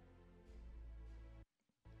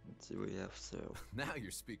 Let's see what you have to sell. Now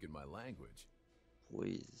you're speaking my language.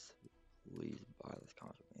 Please buy this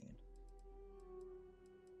contraband.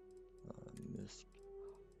 Misk.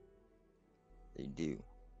 They do,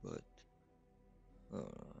 but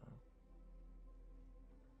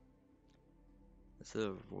instead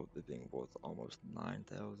of it being worth almost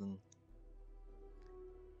 9,000,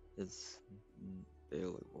 it's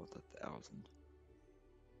barely worth 1,000.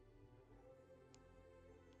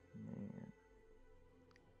 Man,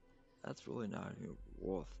 that's really not even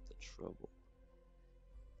worth the trouble.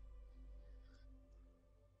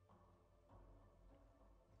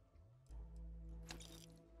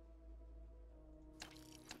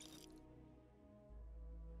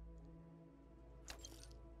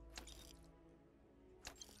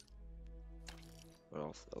 But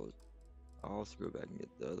I'll sell it. I'll also go back and get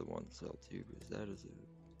the other one to sell too, because that is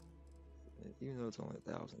even though it's only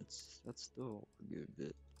 1,000, that's still a good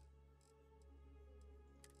bit.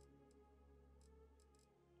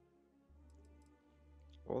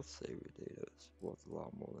 Both saver data is worth a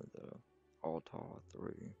lot more than the Altar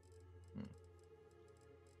 3.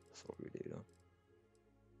 Saver data.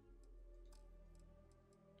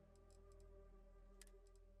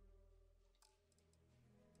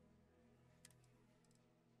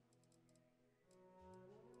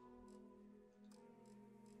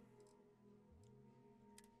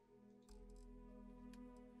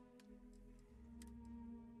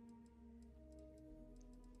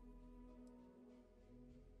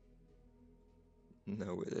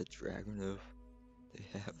 No way, that Dragunov.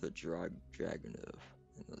 They have the Dragunov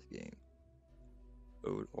in this game.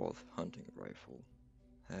 Ode Off hunting rifle.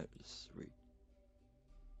 That is sweet.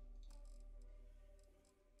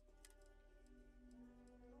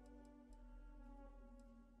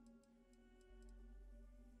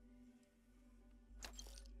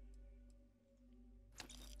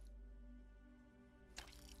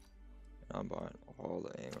 I'm buying all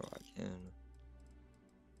the ammo I can,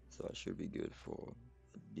 so I should be good for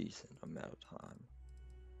a decent amount of time.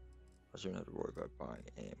 I shouldn't have to worry about buying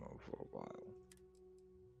ammo for a while.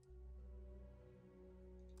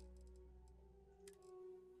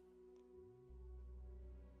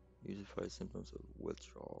 Usually fight symptoms of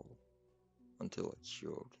withdrawal until a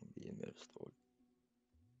cure can be administered.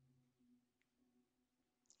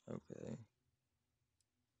 Okay.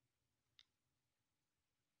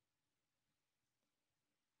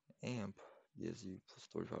 Amp gives you plus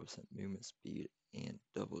 35% movement speed and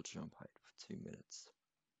double jump height for 2 minutes.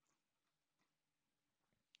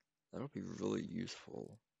 That'll be really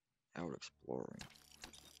useful out exploring.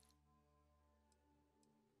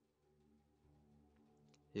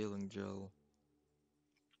 Healing gel.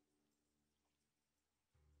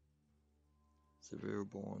 Severe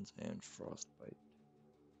burns and frostbite.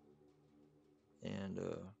 And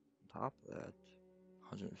on top of that,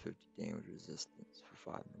 150 damage resistance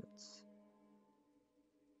for 5 minutes.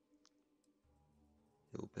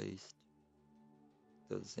 Heal paste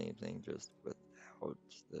does the same thing, just without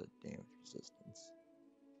the damage resistance,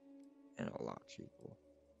 and a lot cheaper.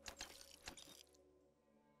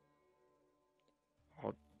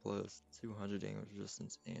 Hot plus 200 damage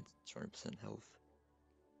resistance and 20% health.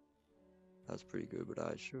 That's pretty good, but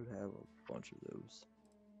I should have a bunch of those.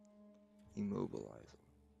 Immobilizer.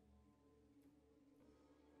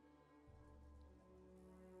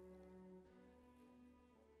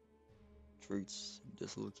 treats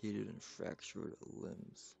dislocated and fractured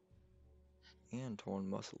limbs and torn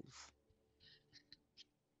muscles.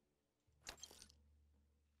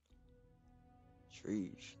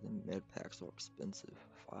 Trees, the med packs are expensive,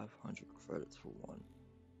 500 credits for one.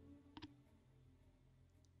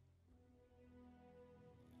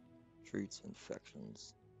 Treats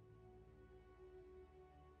infections.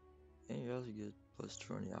 And you also get plus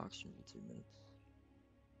 20 oxygen for 2 minutes.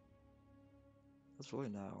 That's really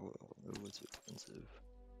not really too expensive.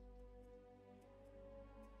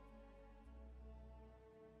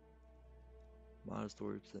 Minus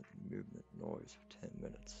 30% movement noise for 10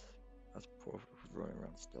 minutes. That's perfect for running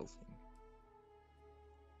around stealthing.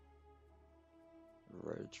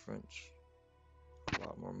 Red trench. A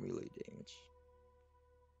lot more melee damage.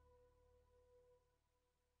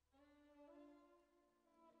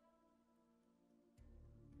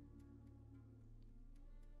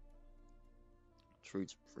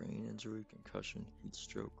 Treats brain injury, concussion, heat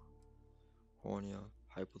stroke, hernia,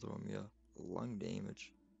 hypothermia, lung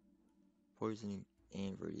damage, poisoning,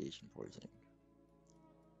 and radiation poisoning.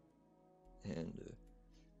 And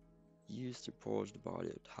used to purge the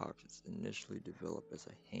body of toxins initially developed as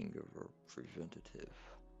a hangover preventative.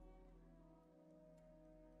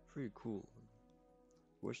 Pretty cool.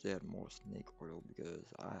 Wish they had more snake oil because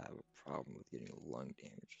I have a problem with getting lung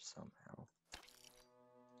damage somehow.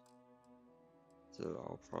 So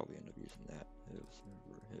I'll probably end up using that real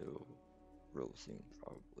soon,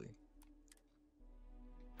 probably.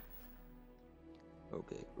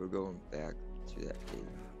 Okay, we're going back to that cave.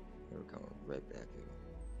 We're coming right back here.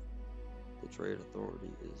 The Trade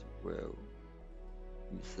Authority is where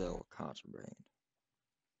you sell contraband.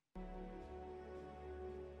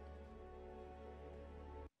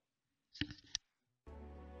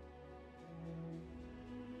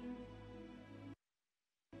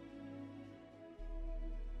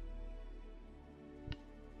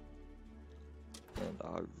 And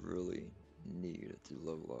I really need to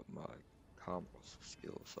level up my commerce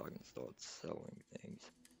skills so I can start selling things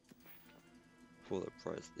for the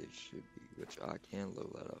price they should be, which I can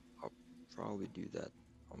level that up. I'll probably do that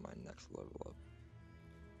on my next level up,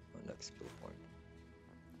 my next skill point.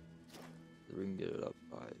 So we can get it up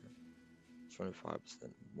by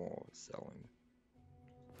 25% more selling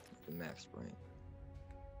the max rank.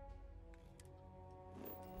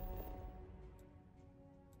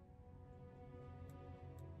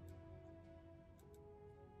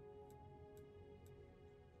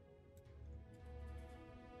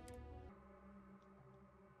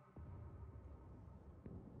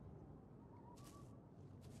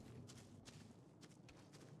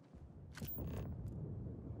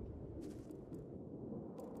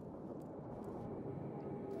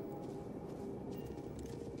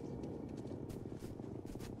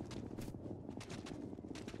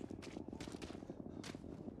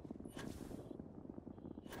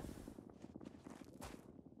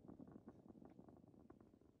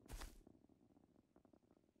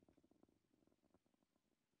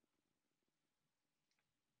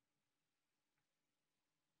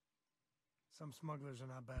 Some smugglers are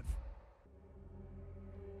not bad.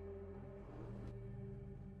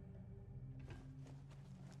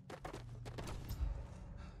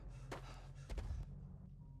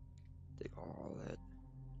 Take all that.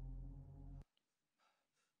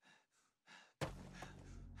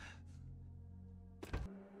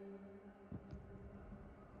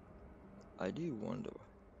 I do wonder.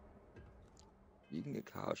 You can get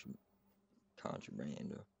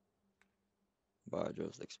contraband by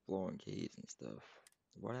just exploring caves and stuff.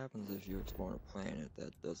 What happens if you explore a planet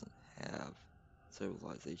that doesn't have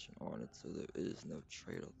civilization on it, so there is no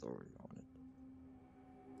trade authority on it?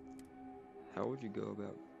 How would you go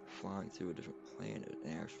about flying to a different planet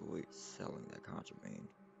and actually selling that contraband?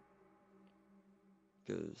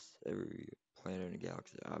 Because every planet in the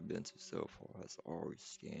galaxy I've been to so far has always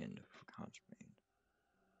scanned for contraband.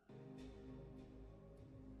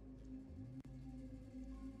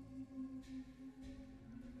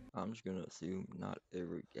 I'm just gonna assume not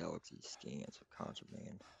every galaxy scans for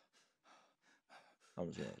contraband. I'm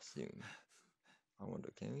just gonna assume. I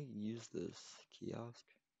wonder, can we use this kiosk?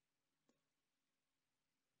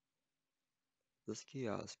 This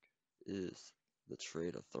kiosk is the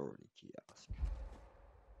Trade Authority kiosk.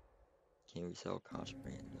 Can we sell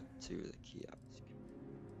contraband to the kiosk?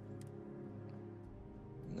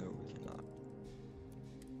 No, we cannot.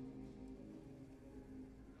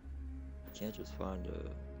 You can't just find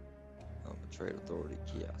a Trade Authority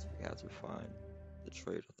kiosk. You have to find the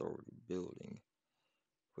Trade Authority building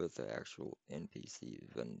with the actual NPC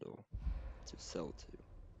vendor to sell to.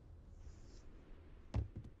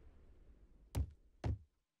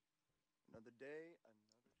 Another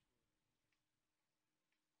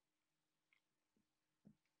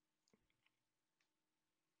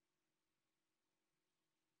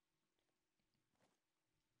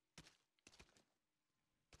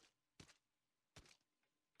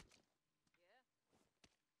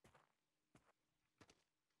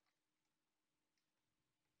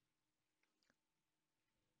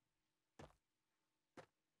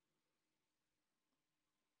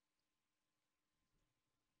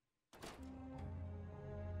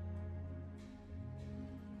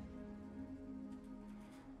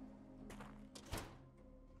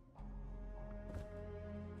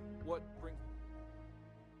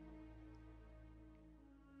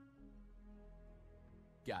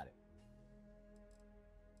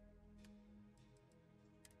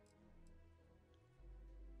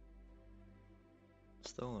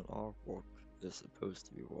stolen artwork is supposed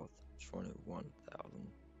to be worth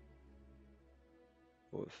 21,000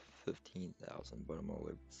 or 15,000, but I'm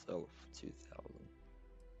only able to sell it for 2,000.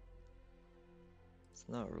 It's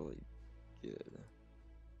not really good.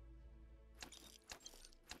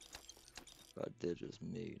 But I did just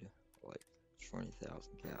made like 20,000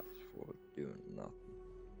 caps for doing nothing,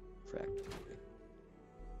 practically.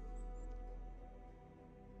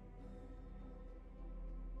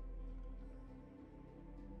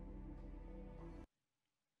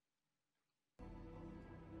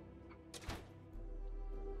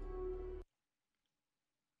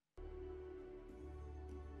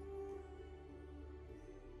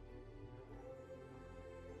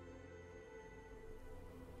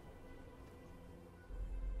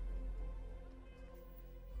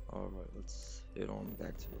 Alright, let's head on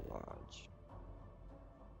back to the lodge.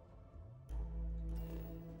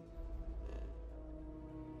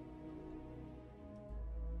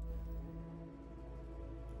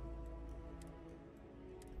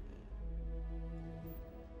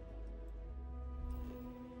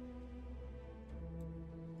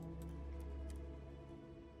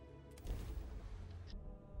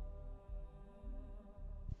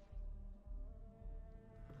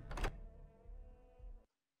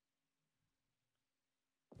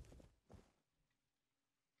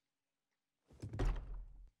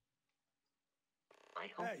 I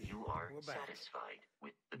hope you are satisfied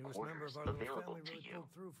with the quarters available to you.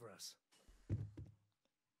 Through for us.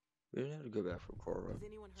 We didn't have to go back for Cora. Is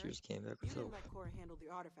anyone She hurt? just came back You herself. didn't let Cora handle the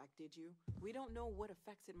artifact, did you? We don't know what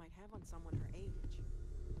effects it might have on someone her age.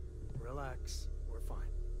 Relax. We're fine.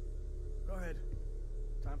 Go ahead.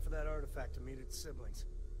 Time for that artifact to meet its siblings.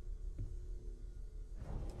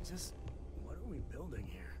 Just what are we building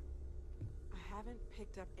here? I haven't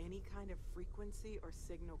picked up any kind of frequency or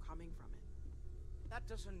signal coming from it. That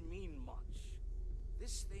doesn't mean much.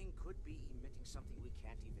 This thing could be emitting something we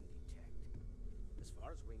can't even detect. As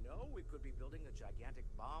far as we know, we could be building a gigantic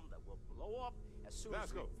bomb that will blow up as soon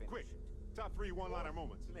as we finish quick. it. Top 3 one-liner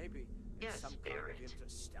moments. Maybe Yes, some kind Barrett. of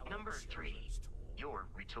interstellar Number 3. Your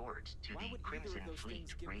retort to Why the would either Crimson of those Fleet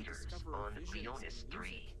things give me raiders discover on visions Leonis and 3.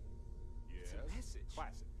 music? Yes. It's a message.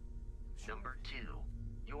 Classic. Number 2.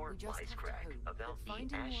 Your We just have to wisecrack hope about that the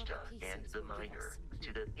finding more Ashta pieces and the will give us Miner some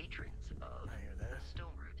to the patrons of I hear that.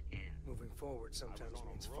 Stone Root Inn. Moving forward sometimes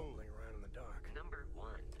means fumbling around in the dark. Number 1.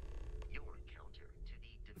 Your counter to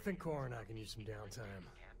the I think Cora and I can use some downtime,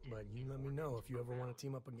 but you let me know if you ever want to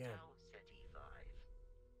team up again.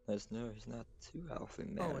 Let's know he's not too alpha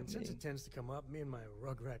mad Oh, at and since me. it tends to come up, me and my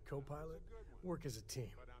Rugrat co-pilot work as a team.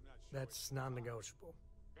 That's non-negotiable.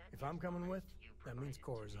 If I'm coming with, that means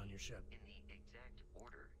Cora's on your ship. In the exact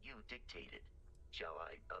order you dictated. Shall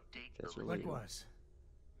I update That's the illegal. Likewise.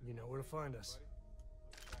 You know where to find us.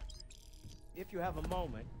 If you have a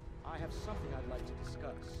moment, I have something I'd like to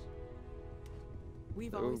discuss.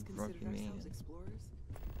 We've Oh, always grumpy considered ourselves man. explorers.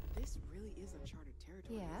 This really is uncharted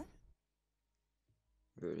territory. Yeah? isn't it?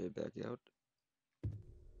 Ready to head back out?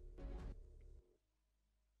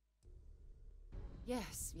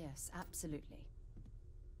 Yes, yes, absolutely.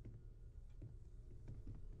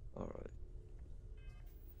 Alright.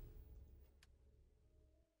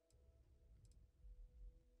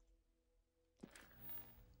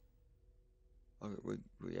 Okay,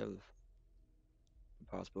 we have the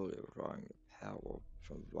possibility of drawing the power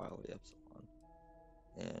from Violet Epsilon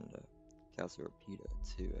and Cassiopeia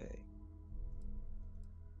 2A.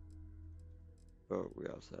 But we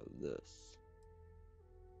also have this.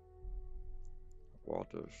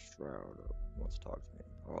 Walter Stroud wants to talk to me.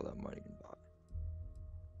 All that money can buy.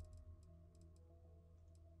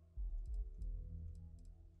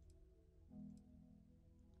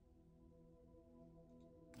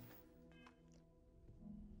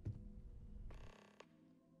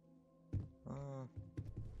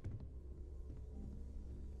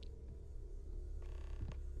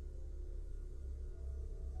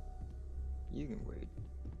 You can wait.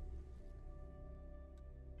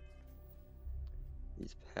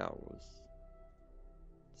 These powers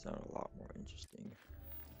sound a lot more interesting.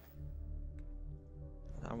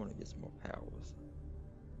 And I want to get some more powers.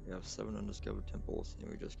 We have 7 undiscovered temples, and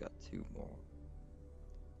we just got 2 more.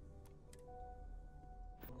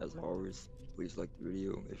 As always, please like the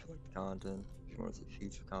video if you like the content. If you want to see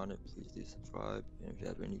future content, please do subscribe. And if you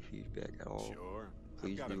have any feedback at all,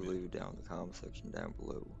 please do leave it down in the comment section down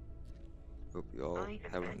below. Hope you all I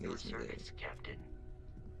am have an at your amazing day. service, Captain.